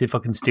vendor. Let's see if I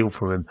can steal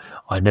from him.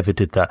 I never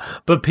did that,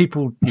 but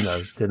people,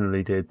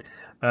 generally did.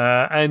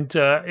 And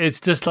it's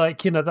just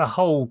like, the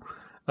whole,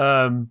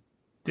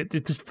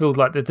 it just feels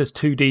like that there's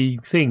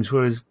 2D things,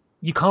 whereas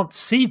you can't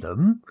see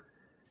them.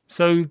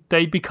 So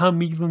they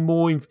become even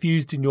more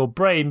infused in your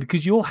brain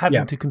because you're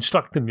having to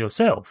construct them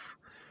yourself.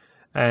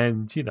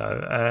 And,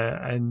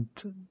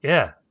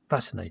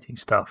 fascinating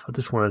stuff. I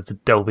just wanted to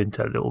delve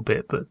into a little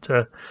bit.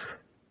 But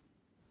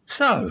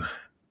so,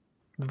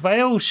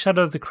 Vale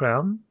Shadow of the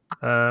Crown,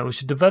 which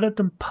is developed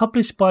and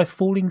published by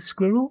Falling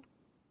Squirrel.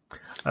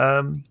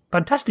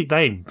 Fantastic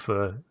name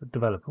for a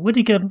developer. Where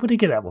did you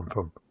get that one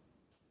from?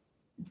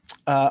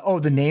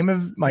 The name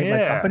of my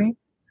company?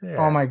 Oh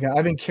Yeah. my God.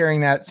 I've been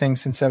carrying that thing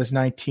since I was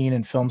 19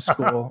 in film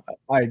school.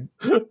 I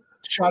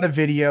shot a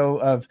video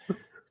of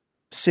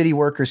city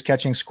workers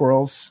catching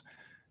squirrels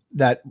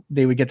that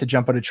they would get to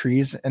jump out of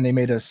trees, and they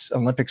made a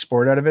Olympic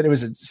sport out of it. It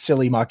was a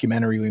silly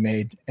mockumentary we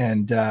made.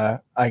 And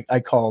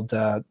I called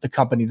the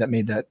company that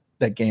made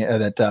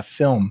that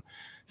film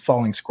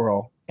Falling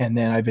Squirrel. And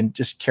then I've been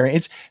just carrying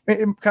it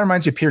kind of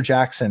reminds you of Peter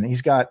Jackson.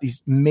 He's got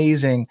these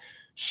amazing,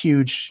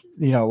 huge,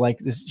 like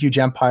this huge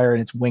empire,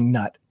 and it's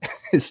Wingnut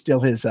is still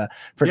his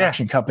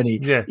production company,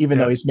 even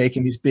though he's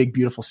making these big,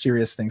 beautiful,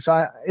 serious things.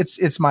 So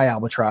it's my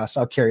albatross.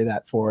 I'll carry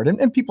that forward,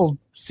 and people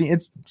see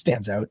it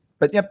stands out.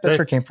 But yep, that's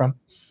where it came from.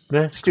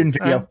 Student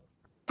video.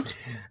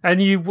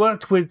 And you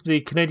worked with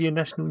the Canadian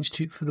National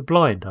Institute for the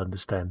Blind, I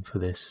understand, for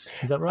this.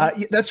 Is that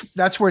right?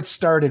 That's where it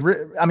started.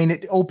 I mean,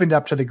 it opened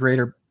up to the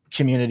greater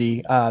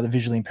community, the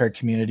visually impaired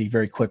community,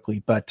 very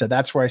quickly. But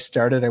that's where I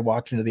started. I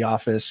walked into the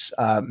office,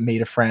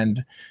 made a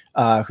friend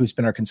who's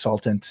been our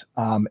consultant,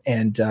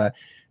 and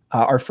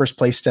our first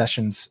play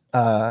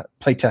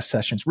test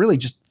sessions, really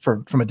just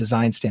from a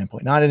design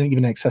standpoint, not even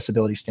an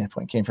accessibility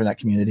standpoint, came from that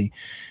community.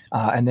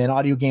 And then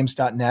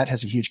audiogames.net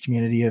has a huge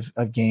community of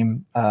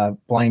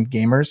blind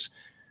gamers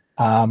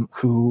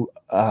who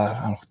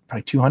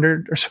probably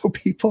 200 or so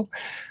people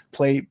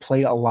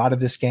play a lot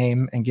of this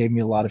game and gave me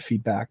a lot of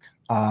feedback.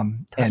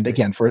 And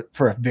again, for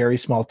a very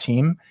small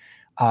team,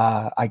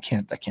 I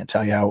can't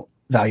tell you how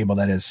valuable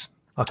that is.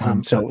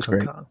 So it was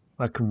great.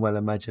 I can well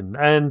imagine.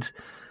 And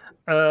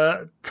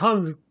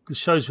time the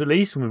show's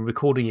released, and we're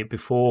recording it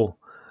before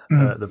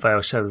the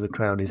Vale Shadow of the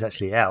Crown is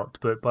actually out.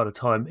 But by the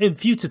time, in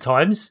future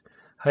times,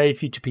 hey,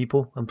 future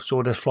people, I'm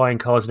sure there's flying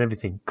cars and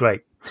everything.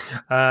 Great.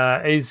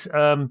 It's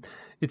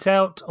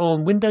out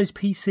on Windows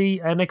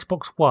PC and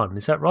Xbox One.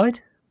 Is that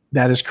right?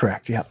 That is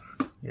correct. Yep.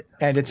 Yeah.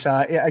 And it's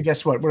I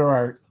guess what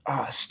are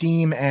our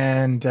Steam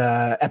and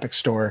Epic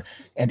Store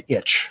and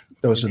Itch.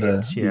 Those are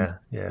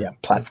the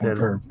platform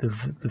for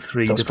the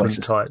three different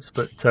places. Types.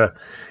 But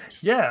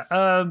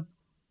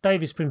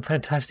Dave, it's been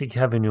fantastic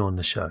having you on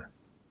the show.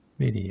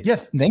 Really is.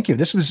 Yes, thank you.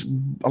 This was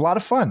a lot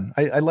of fun.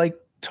 I like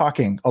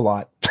talking a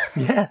lot.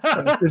 Yeah.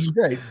 So this is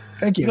great.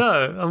 Thank you. No,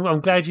 I'm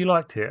glad you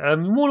liked it.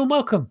 More than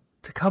welcome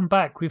to come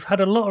back. We've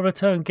had a lot of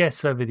return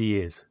guests over the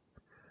years.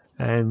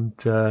 And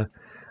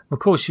of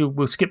course,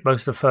 we'll skip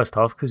most of the first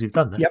half because you've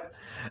done that. Yep.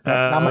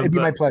 It'd be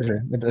my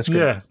pleasure. That's great.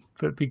 Yeah,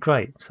 but it'd be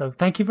great. So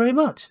thank you very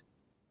much.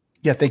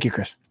 Yeah, thank you,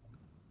 Chris.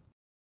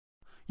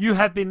 You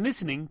have been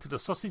listening to the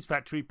Sausage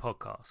Factory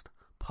podcast,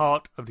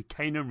 part of the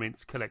Cane and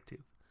Rinse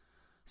Collective.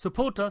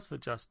 Support us for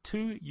just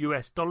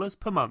 $2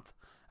 per month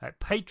at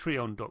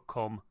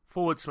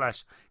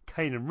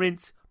patreon.com/Cane and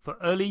Rinse for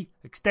early,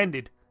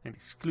 extended, and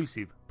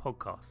exclusive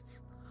podcasts.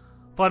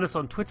 Find us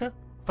on Twitter,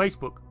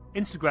 Facebook,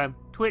 Instagram,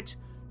 Twitch,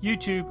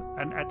 YouTube,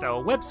 and at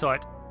our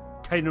website,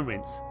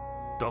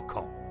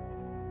 caneandrinse.com.